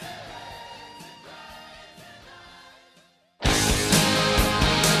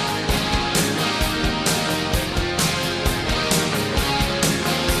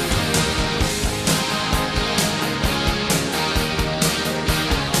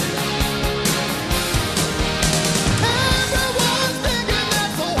 Everyone's thinking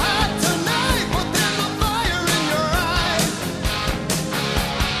that's so hot tonight, but there's a fire in your eyes.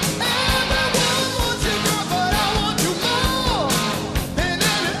 Everyone wants you, girl, but I want you more than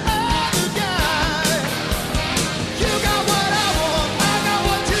any other guy. You got what I want, I got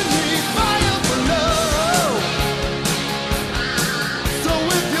what you need, fire for love. So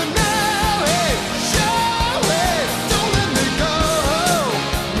if you know it, show it, don't let me go.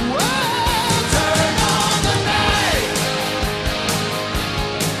 Whoa, turn on the night.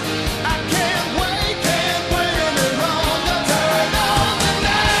 I can't wait any longer. Turn on the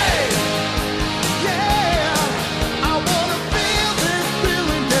night. Yeah, I wanna feel this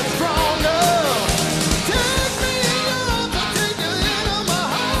feeling get stronger. Take me in your arms, I'll take you into my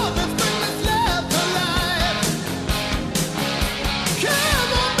heart. Let's bring this love to life.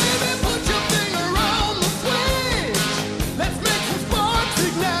 Come on, baby, put your finger on the switch. Let's make some sparks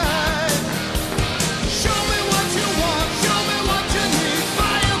ignite. Show me what you want, show me what you need,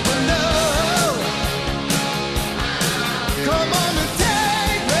 fire for love. Come on and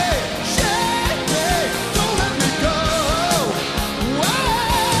take me, shake me, don't let me go. Whoa,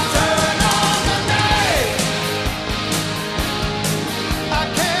 turn on the night. I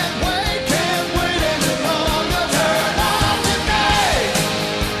can't wait any longer. Turn on the night.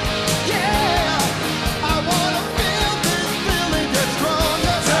 Yeah, I wanna feel this feeling get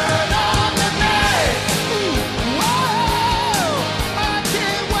stronger. Turn on the night. Whoa, I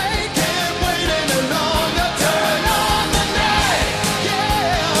can't wait any longer. Turn on the night.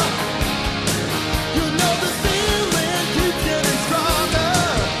 Yeah, you know the feeling keeps getting stronger.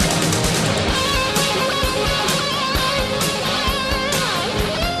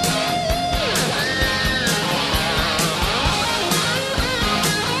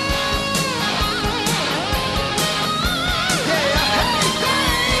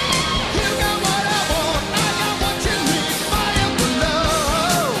 You got what I want, I got what you need, fire for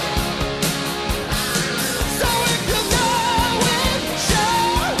love. So if you know it, show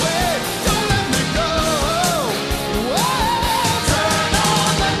it, don't let me go. Whoa, turn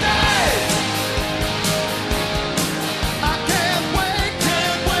on the night. I can't wait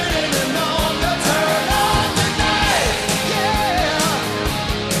any longer. Turn on the night. Yeah,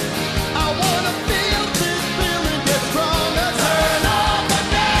 I wanna feel this feeling get stronger. Turn on the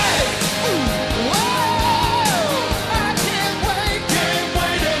night. Whoa, I can't wait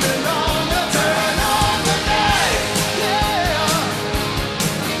any longer. Turn on the night. Yeah,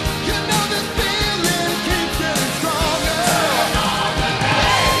 you know this feeling keeps getting stronger. Turn on the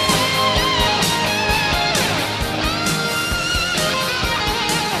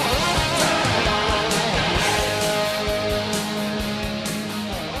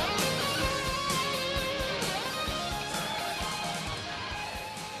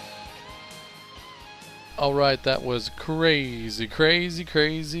All right, that was crazy, crazy,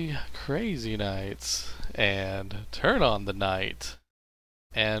 crazy, crazy nights, and turn on the night.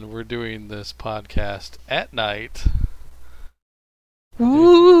 And we're doing this podcast at night.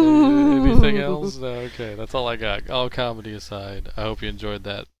 Ooh. Anything else? No, okay, that's all I got. All comedy aside, I hope you enjoyed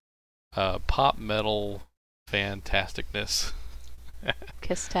that pop metal fantasticness.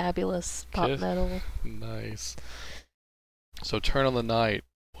 Kistabulous pop Kiss- metal. Nice. So Turn on the Night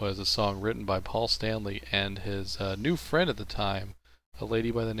was a song written by Paul Stanley and his new friend at the time, a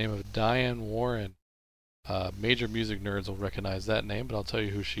lady by the name of Diane Warren. Major music nerds will recognize that name, but I'll tell you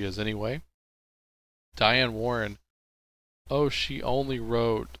who she is anyway. Diane Warren Oh, she only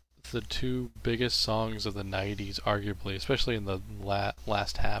wrote the two biggest songs of the 90s, arguably, especially in the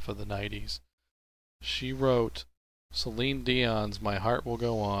last half of the 90s. She wrote Celine Dion's My Heart Will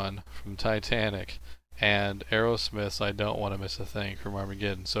Go On from Titanic and Aerosmith's I Don't Want to Miss a Thing from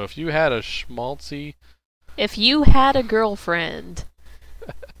Armageddon. So if you had a schmaltzy... If you had a girlfriend,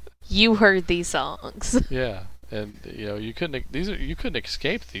 you heard these songs. Yeah, and you couldn't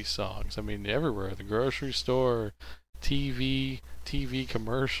escape these songs. I mean, everywhere, the grocery store, TV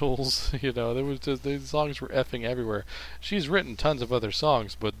commercials. There was just these songs were effing everywhere. She's written tons of other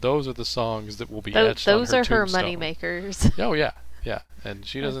songs, but those are the songs that will be etched on her Those are her tombstone. money makers. Oh yeah, and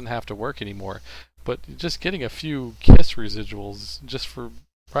she doesn't have to work anymore. But just getting a few Kiss residuals just for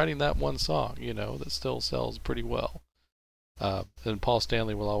writing that one song, that still sells pretty well. And Paul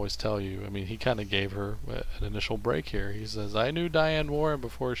Stanley will always tell you, I mean, he kind of gave her an initial break here. He says, I knew Diane Warren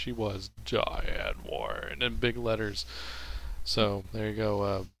before she was Diane Warren in big letters. So there you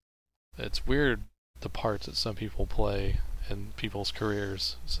go. It's weird the parts that some people play in people's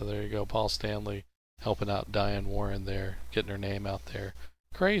careers. So there you go. Paul Stanley helping out Diane Warren there, getting her name out there.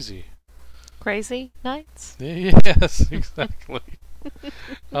 Crazy. Crazy Nights? Yes, exactly.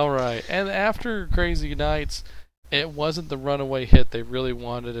 All right. And after Crazy Nights, it wasn't the runaway hit they really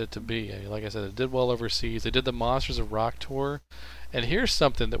wanted it to be. I mean, like I said, it did well overseas. They did the Monsters of Rock tour. And here's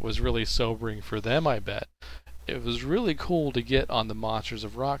something that was really sobering for them, I bet. It was really cool to get on the Monsters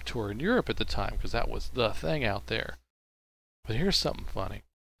of Rock tour in Europe at the time, because that was the thing out there. But here's something funny.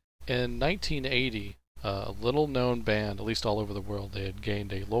 In 1980, a little-known band, at least all over the world, they had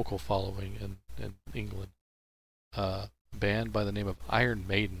gained a local following in England. A band by the name of Iron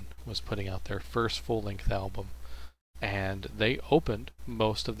Maiden was putting out their first full-length album. And they opened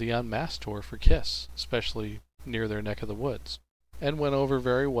most of the Unmasked tour for Kiss, especially near their neck of the woods, and went over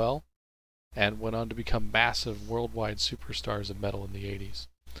very well, and went on to become massive worldwide superstars of metal in the 80s.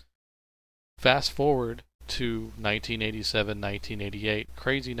 Fast forward to 1987, 1988,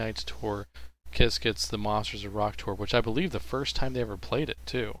 Crazy Nights tour, Kiss gets the Monsters of Rock tour, which I believe the first time they ever played it,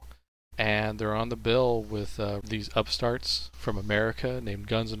 too. And they're on the bill with these upstarts from America named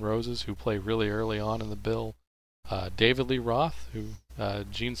Guns N' Roses, who play really early on in the bill. David Lee Roth, who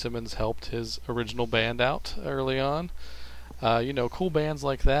Gene Simmons helped his original band out early on. Cool bands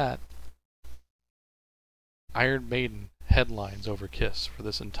like that. Iron Maiden headlines over Kiss for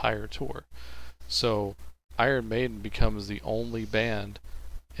this entire tour. So Iron Maiden becomes the only band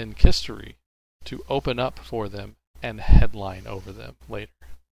in history to open up for them and headline over them later.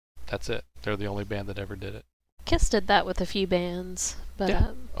 That's it. They're the only band that ever did it. Kiss did that with a few bands, but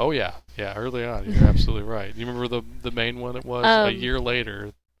Yeah. Oh yeah, early on. You're absolutely right. You remember the main one? It was a year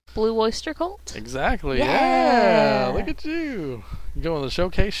later. Blue Oyster Cult? Exactly. Yeah. Yeah. Look at you. You go on the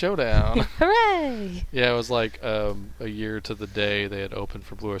Showcase Showdown. Hooray! Yeah, it was like a year to the day they had opened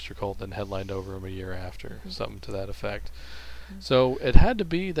for Blue Oyster Cult and headlined over them a year after, something to that effect. So that had to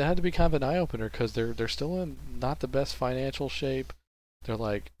be kind of an eye opener, because they're still in not the best financial shape.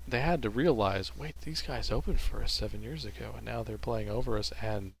 They had to realize, wait, these guys opened for us 7 years ago, and now they're playing over us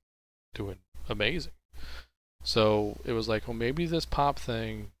and doing amazing. So it was like, well, maybe this pop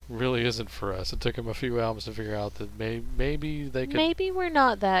thing really isn't for us. It took them a few albums to figure out that maybe they could... Maybe we're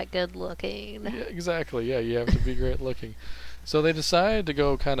not that good looking. Yeah, exactly. Yeah, you have to be great looking. So they decided to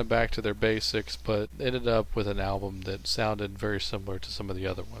go kind of back to their basics, but ended up with an album that sounded very similar to some of the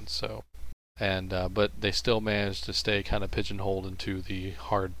other ones. So, but they still managed to stay kind of pigeonholed into the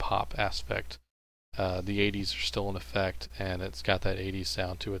hard pop aspect. The 80s are still in effect, and it's got that 80s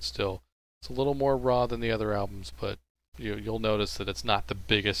sound to it still. It's a little more raw than the other albums, but you'll notice that it's not the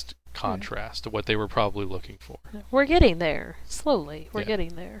biggest contrast to what they were probably looking for. We're getting there. Slowly. We're Yeah.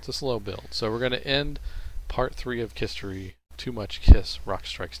 getting there. It's a slow build. So we're going to end part 3 of Kisstory, Too Much Kiss, Rock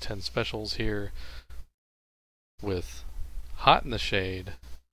Strikes 10 specials here with Hot in the Shade.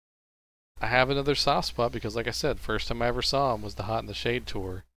 I have another soft spot because, like I said, first time I ever saw them was the Hot in the Shade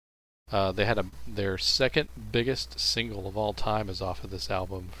tour. They had their second biggest single of all time is off of this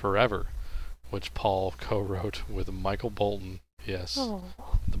album, Forever, which Paul co-wrote with Michael Bolton. Yes, Oh.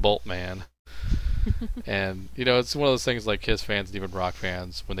 the Bolt Man. And, it's one of those things like Kiss fans and even rock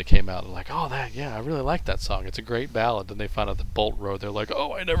fans, when they came out, they're like, oh, I really like that song. It's a great ballad. Then they found out that Bolt wrote, they're like,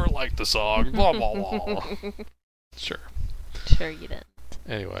 oh, I never liked the song. Blah, blah, blah. Sure. Sure you didn't.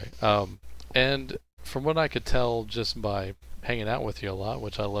 Anyway, and from what I could tell just by hanging out with you a lot,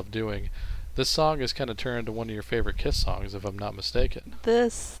 which I love doing, this song has kind of turned into one of your favorite Kiss songs, if I'm not mistaken.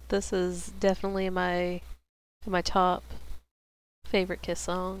 This is definitely my top favorite Kiss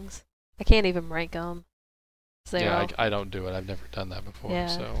songs. I can't even rank them. Yeah, I don't do it. I've never done that before, Yeah.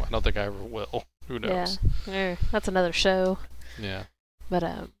 so I don't think I ever will, Who knows? That's another show. Yeah. But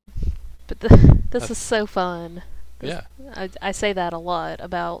this is so fun. Yeah. I say that a lot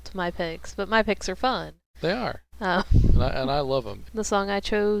about my picks, but my picks are fun. They are. Uh, And I love them. the song I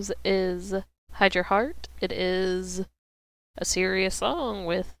chose is Hide Your Heart. It is a serious song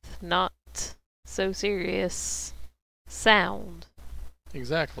with not so serious sound.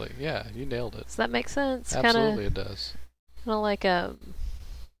 Exactly. Yeah, you nailed it. Does that make sense? Absolutely, it does. Kind of like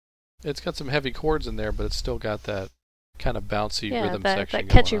It's got some heavy chords in there, but it's still got that kind of bouncy rhythm section that going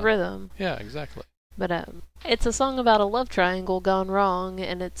catchy on. rhythm. Yeah, exactly. But it's a song about a love triangle gone wrong,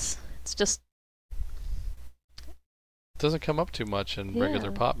 and it's just Doesn't come up too much in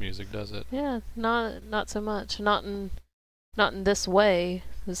regular Yeah. pop music, does it? not so much. Not in this way.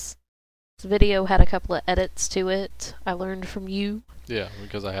 This video had a couple of edits to it. I learned from you. Yeah,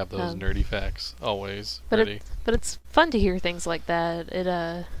 because I have those Um, nerdy facts always but ready. But it's fun to hear things like that.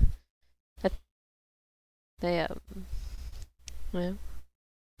 Well,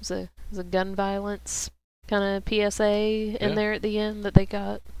 there's a gun violence kind of PSA in Yeah. there at the end that they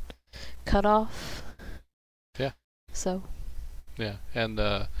got cut off. Yeah. So Yeah, and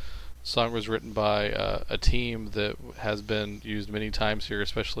the song was written by a team that has been used many times here,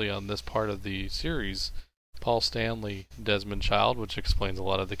 especially on this part of the series. Paul Stanley, Desmond Child, which explains a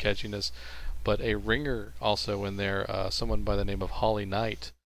lot of the catchiness, but a ringer also in there, someone by the name of Holly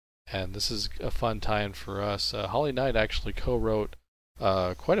Knight. And this is a fun tie-in for us. Holly Knight actually co-wrote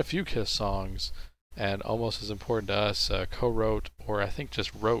quite a few Kiss songs, and almost as important to us, co-wrote, or I think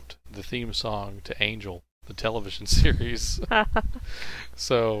just wrote, the theme song to Angel, the television series.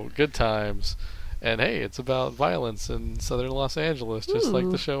 So, good times. And hey, it's about violence in southern Los Angeles, just like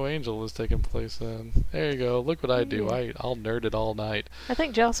Ooh. the show Angel is taking place in. There you go. Look what I do. Yeah. I'll nerd it all night. I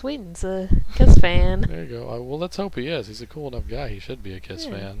think Joss Whedon's a Kiss fan. There you go. Well, let's hope he is. He's a cool enough guy. He should be a Kiss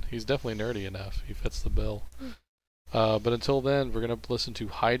Yeah. fan. He's definitely nerdy enough. He fits the bill. But until then, we're going to listen to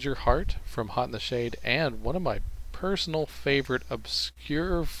Hide Your Heart from Hot in the Shade, and one of my personal favorite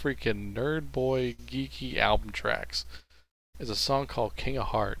obscure freaking nerd boy geeky album tracks is a song called King of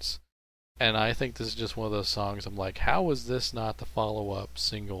Hearts. And I think this is just one of those songs I'm like, how was this not the follow-up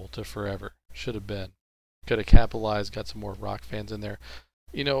single to Forever? Should have been. Could have capitalized, got some more rock fans in there.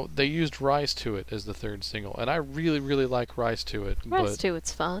 You know, they used Rise to It as the third single, and I really, really like Rise to It. Rise but to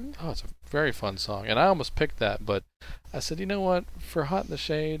It's fun. Oh, it's a very fun song. And I almost picked that, but I said, you know what? For Hot in the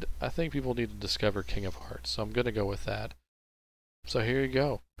Shade, I think people need to discover King of Hearts, so I'm going to go with that. So here you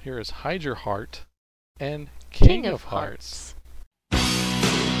go. Here is Hide Your Heart and King of Hearts.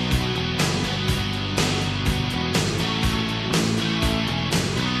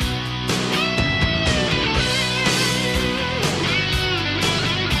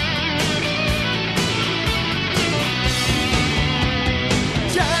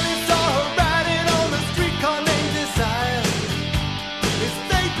 Johnny saw her riding on the streetcar named Desire. His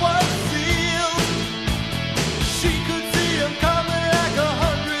fate was sealed. She could see him coming like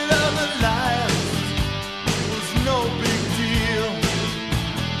 100 other liars. It was no big deal.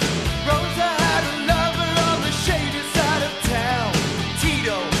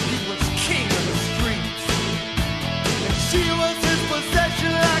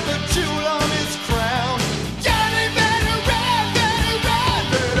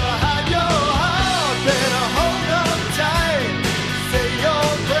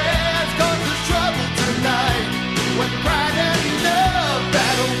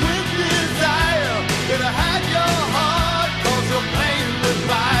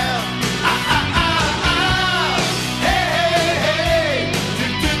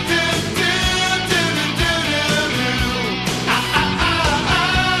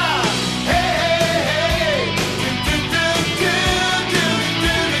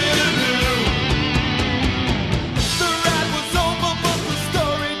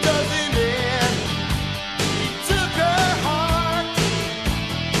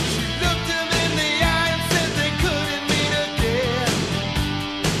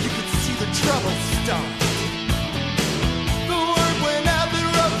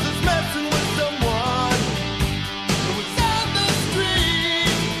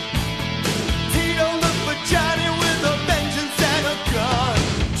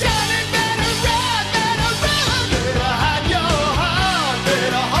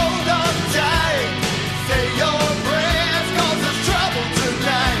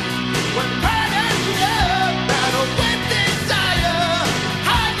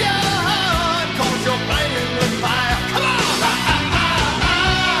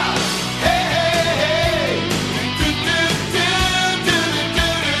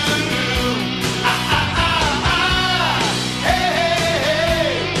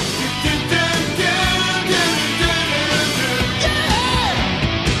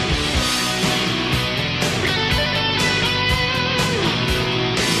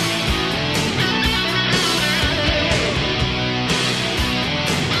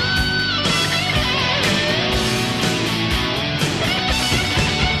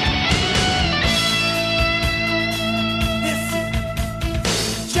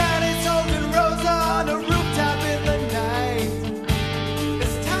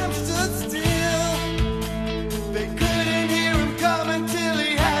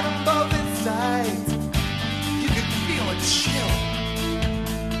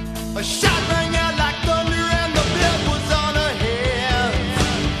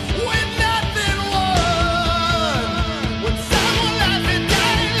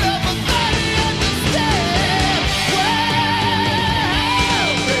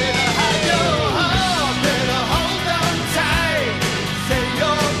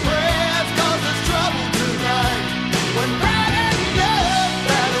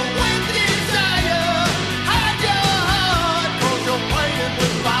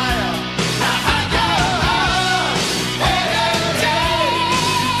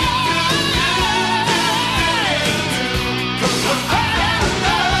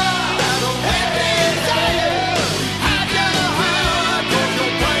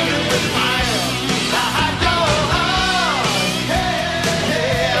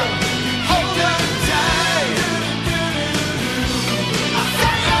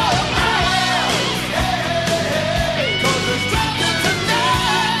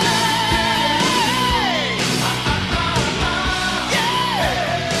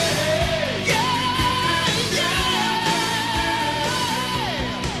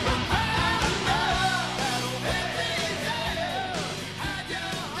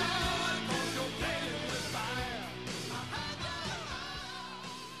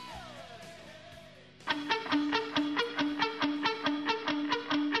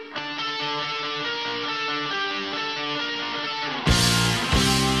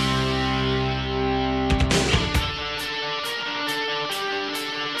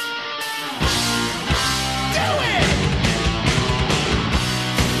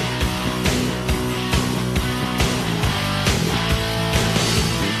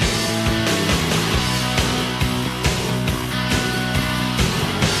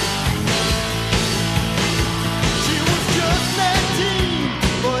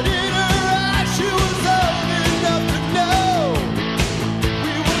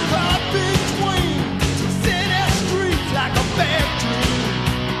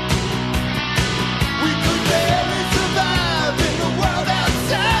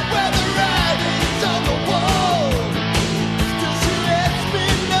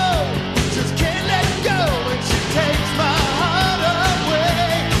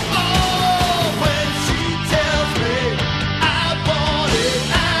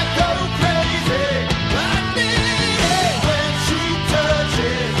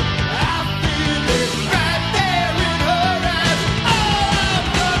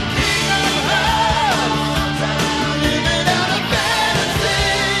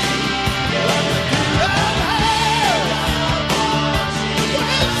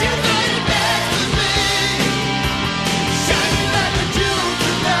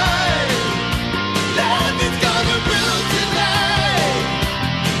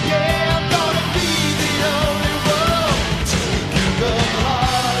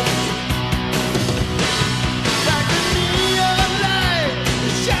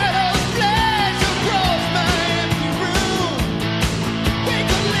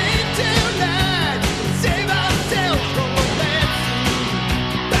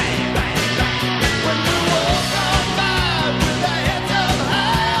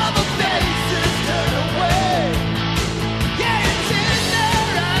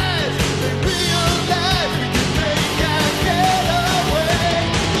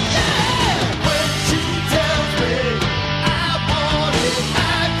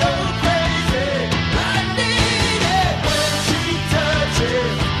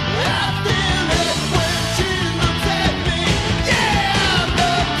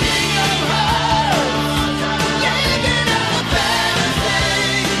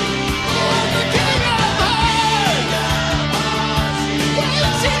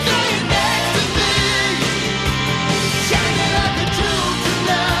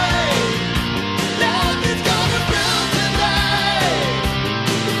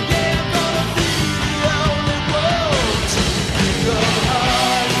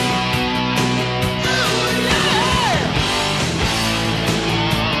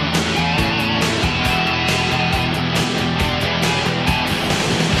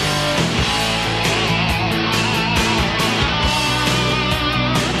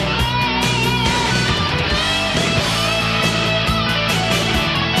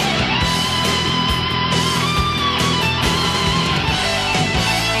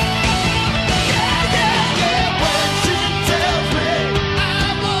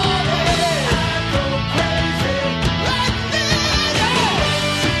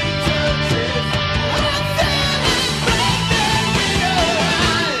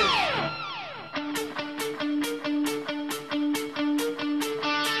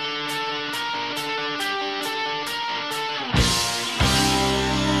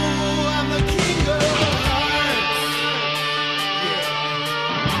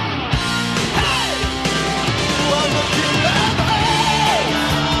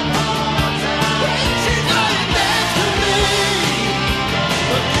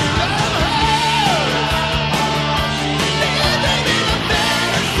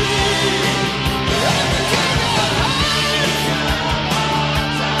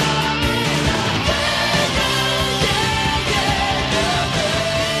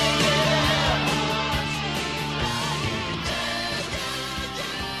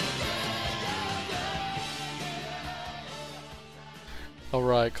 All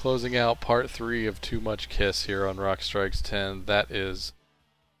right, closing out part 3 of Too Much Kiss here on Rock Strikes 10. That is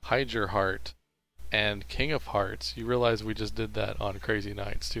Hide Your Heart and King of Hearts. You realize we just did that on Crazy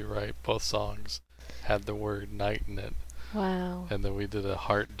Nights too, right? Both songs had the word night in it. Wow. And then we did a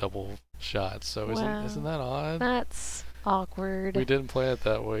heart double shot. So Wow. isn't that odd? That's awkward. We didn't play it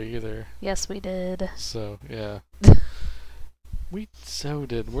that way either. Yes, we did. So, yeah. We so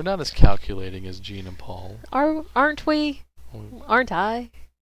did. We're not as calculating as Gene and Paul. Aren't we? Aren't I?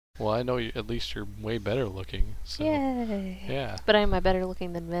 Well, I know at least you're way better looking. So, Yay. yeah. But am I better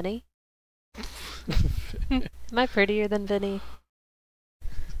looking than Vinny? Am I prettier than Vinny?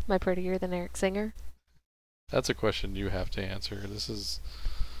 Am I prettier than Eric Singer? That's a question you have to answer. This is...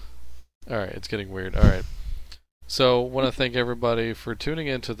 Alright, it's getting weird. Alright. So, want to thank everybody for tuning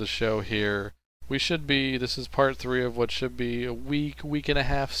into the show here. This is part 3 of what should be a week and a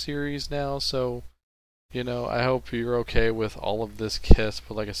half series now, so, I hope you're okay with all of this Kiss,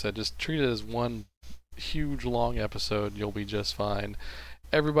 but like I said, just treat it as one huge long episode, you'll be just fine.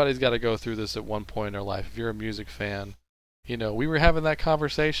 Everybody's got to go through this at one point in their life. If you're a music fan, we were having that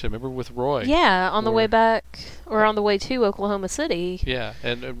conversation, remember, with Roy? Yeah, on the way back, or on the way to Oklahoma City. Yeah,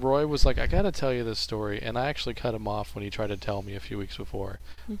 and Roy was like, I gotta tell you this story, and I actually cut him off when he tried to tell me a few weeks before.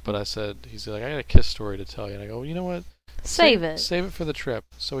 But he's like, I got a Kiss story to tell you, and I go, you know what? Save it. Save it for the trip.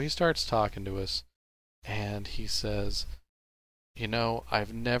 So he starts talking to us, and he says,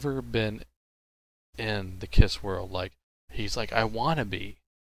 I've never been in the Kiss world. He's like, I want to be.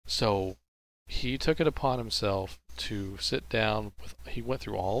 So he took it upon himself to sit down he went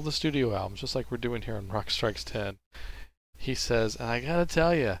through all the studio albums, just like we're doing here on Rock Strikes 10. He says, and I gotta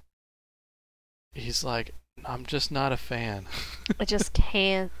tell you, he's like, I'm just not a fan. I just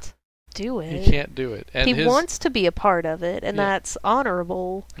can't do it. He can't do it. And he wants to be a part of it, and that's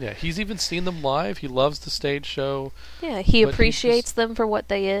honorable. Yeah, he's even seen them live. He loves the stage show. Yeah, he appreciates them for what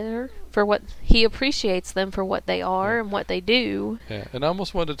they are, he appreciates them for what they are and what they do. Yeah, and I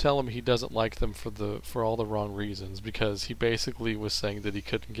almost wanted to tell him he doesn't like them for all the wrong reasons, because he basically was saying that he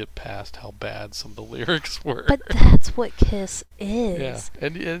couldn't get past how bad some of the lyrics were. But that's what Kiss is. Yeah,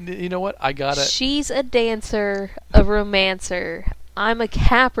 and you know what? I got it. She's a dancer, a romancer. I'm a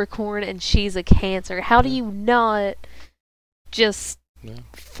Capricorn and she's a Cancer. How do you not just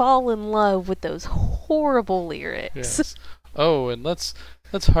fall in love with those horrible lyrics? Yes. Oh, and let's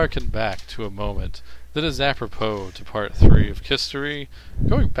harken back to a moment that is apropos to part 3 of Kisstory,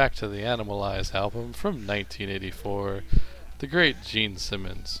 going back to the Animalize album from 1984, the great Gene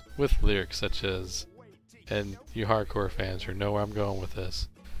Simmons, with lyrics such as, and you hardcore fans who know where I'm going with this,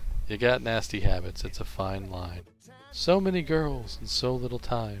 you got nasty habits, it's a fine line. So many girls in so little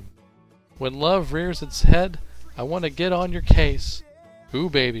time. When love rears its head, I want to get on your case. Ooh,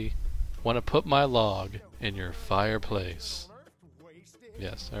 baby, want to put my log in your fireplace.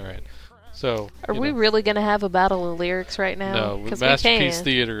 Yes, alright. So, are we really going to have a battle of lyrics right now? No, Masterpiece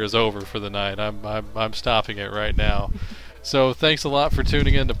Theater is over for the night. I'm stopping it right now. So, thanks a lot for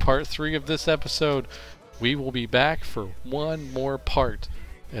tuning in to part 3 of this episode. We will be back for one more part,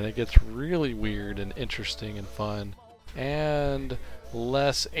 and it gets really weird and interesting and fun. And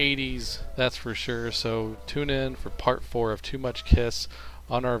less 80s, that's for sure. So tune in for part 4 of Too Much Kiss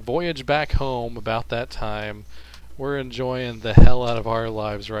on our voyage back home about that time. We're enjoying the hell out of our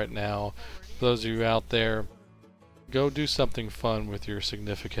lives right now. For those of you out there, go do something fun with your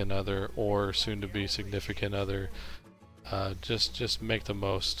significant other or soon-to-be significant other. Just make the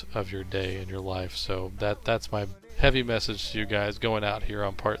most of your day and your life. So that's my heavy message to you guys going out here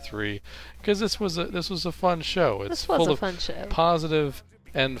on part 3, because this was a fun show. It's full of fun show. Positive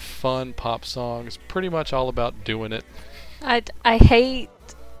and fun pop songs, pretty much all about doing it. I hate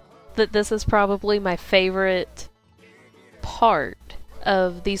that this is probably my favorite part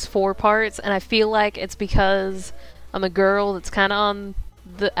of these 4 parts, and I feel like it's because I'm a girl that's kind of on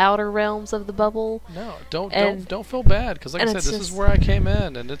the outer realms of the bubble. No, don't feel bad, because like I said, this is where I came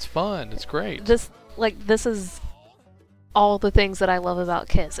in, and it's fun. It's great. This is all the things that I love about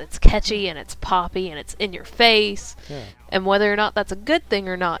Kiss. It's catchy and it's poppy and it's in your face. Yeah. And whether or not that's a good thing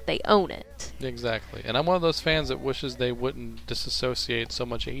or not, they own it. Exactly. And I'm one of those fans that wishes they wouldn't disassociate so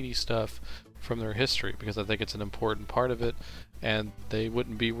much 80s stuff from their history, because I think it's an important part of it, and they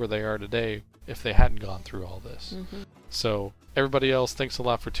wouldn't be where they are today if they hadn't gone through all this. Mm-hmm. So, everybody else, thanks a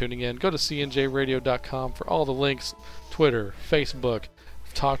lot for tuning in. Go to cnjradio.com for all the links, Twitter, Facebook.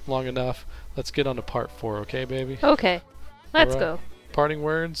 I've talked long enough. Let's get on to part 4, okay, baby? Okay. Let's All right. go. Parting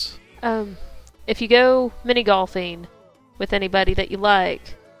words? If you go mini golfing with anybody that you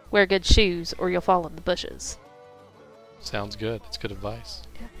like, wear good shoes or you'll fall in the bushes. Sounds good. It's good advice.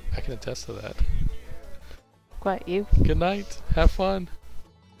 Yeah. I can attest to that. Quite you. Good night. Have fun.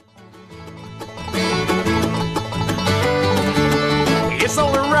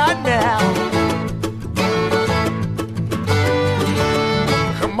 right now.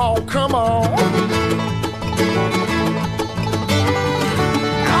 Come on, come on.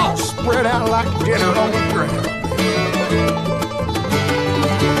 I'll spread out like dinner on the ground.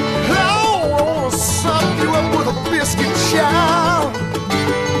 I wanna suck you up with a biscuit, child.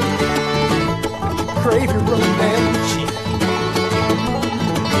 Crave your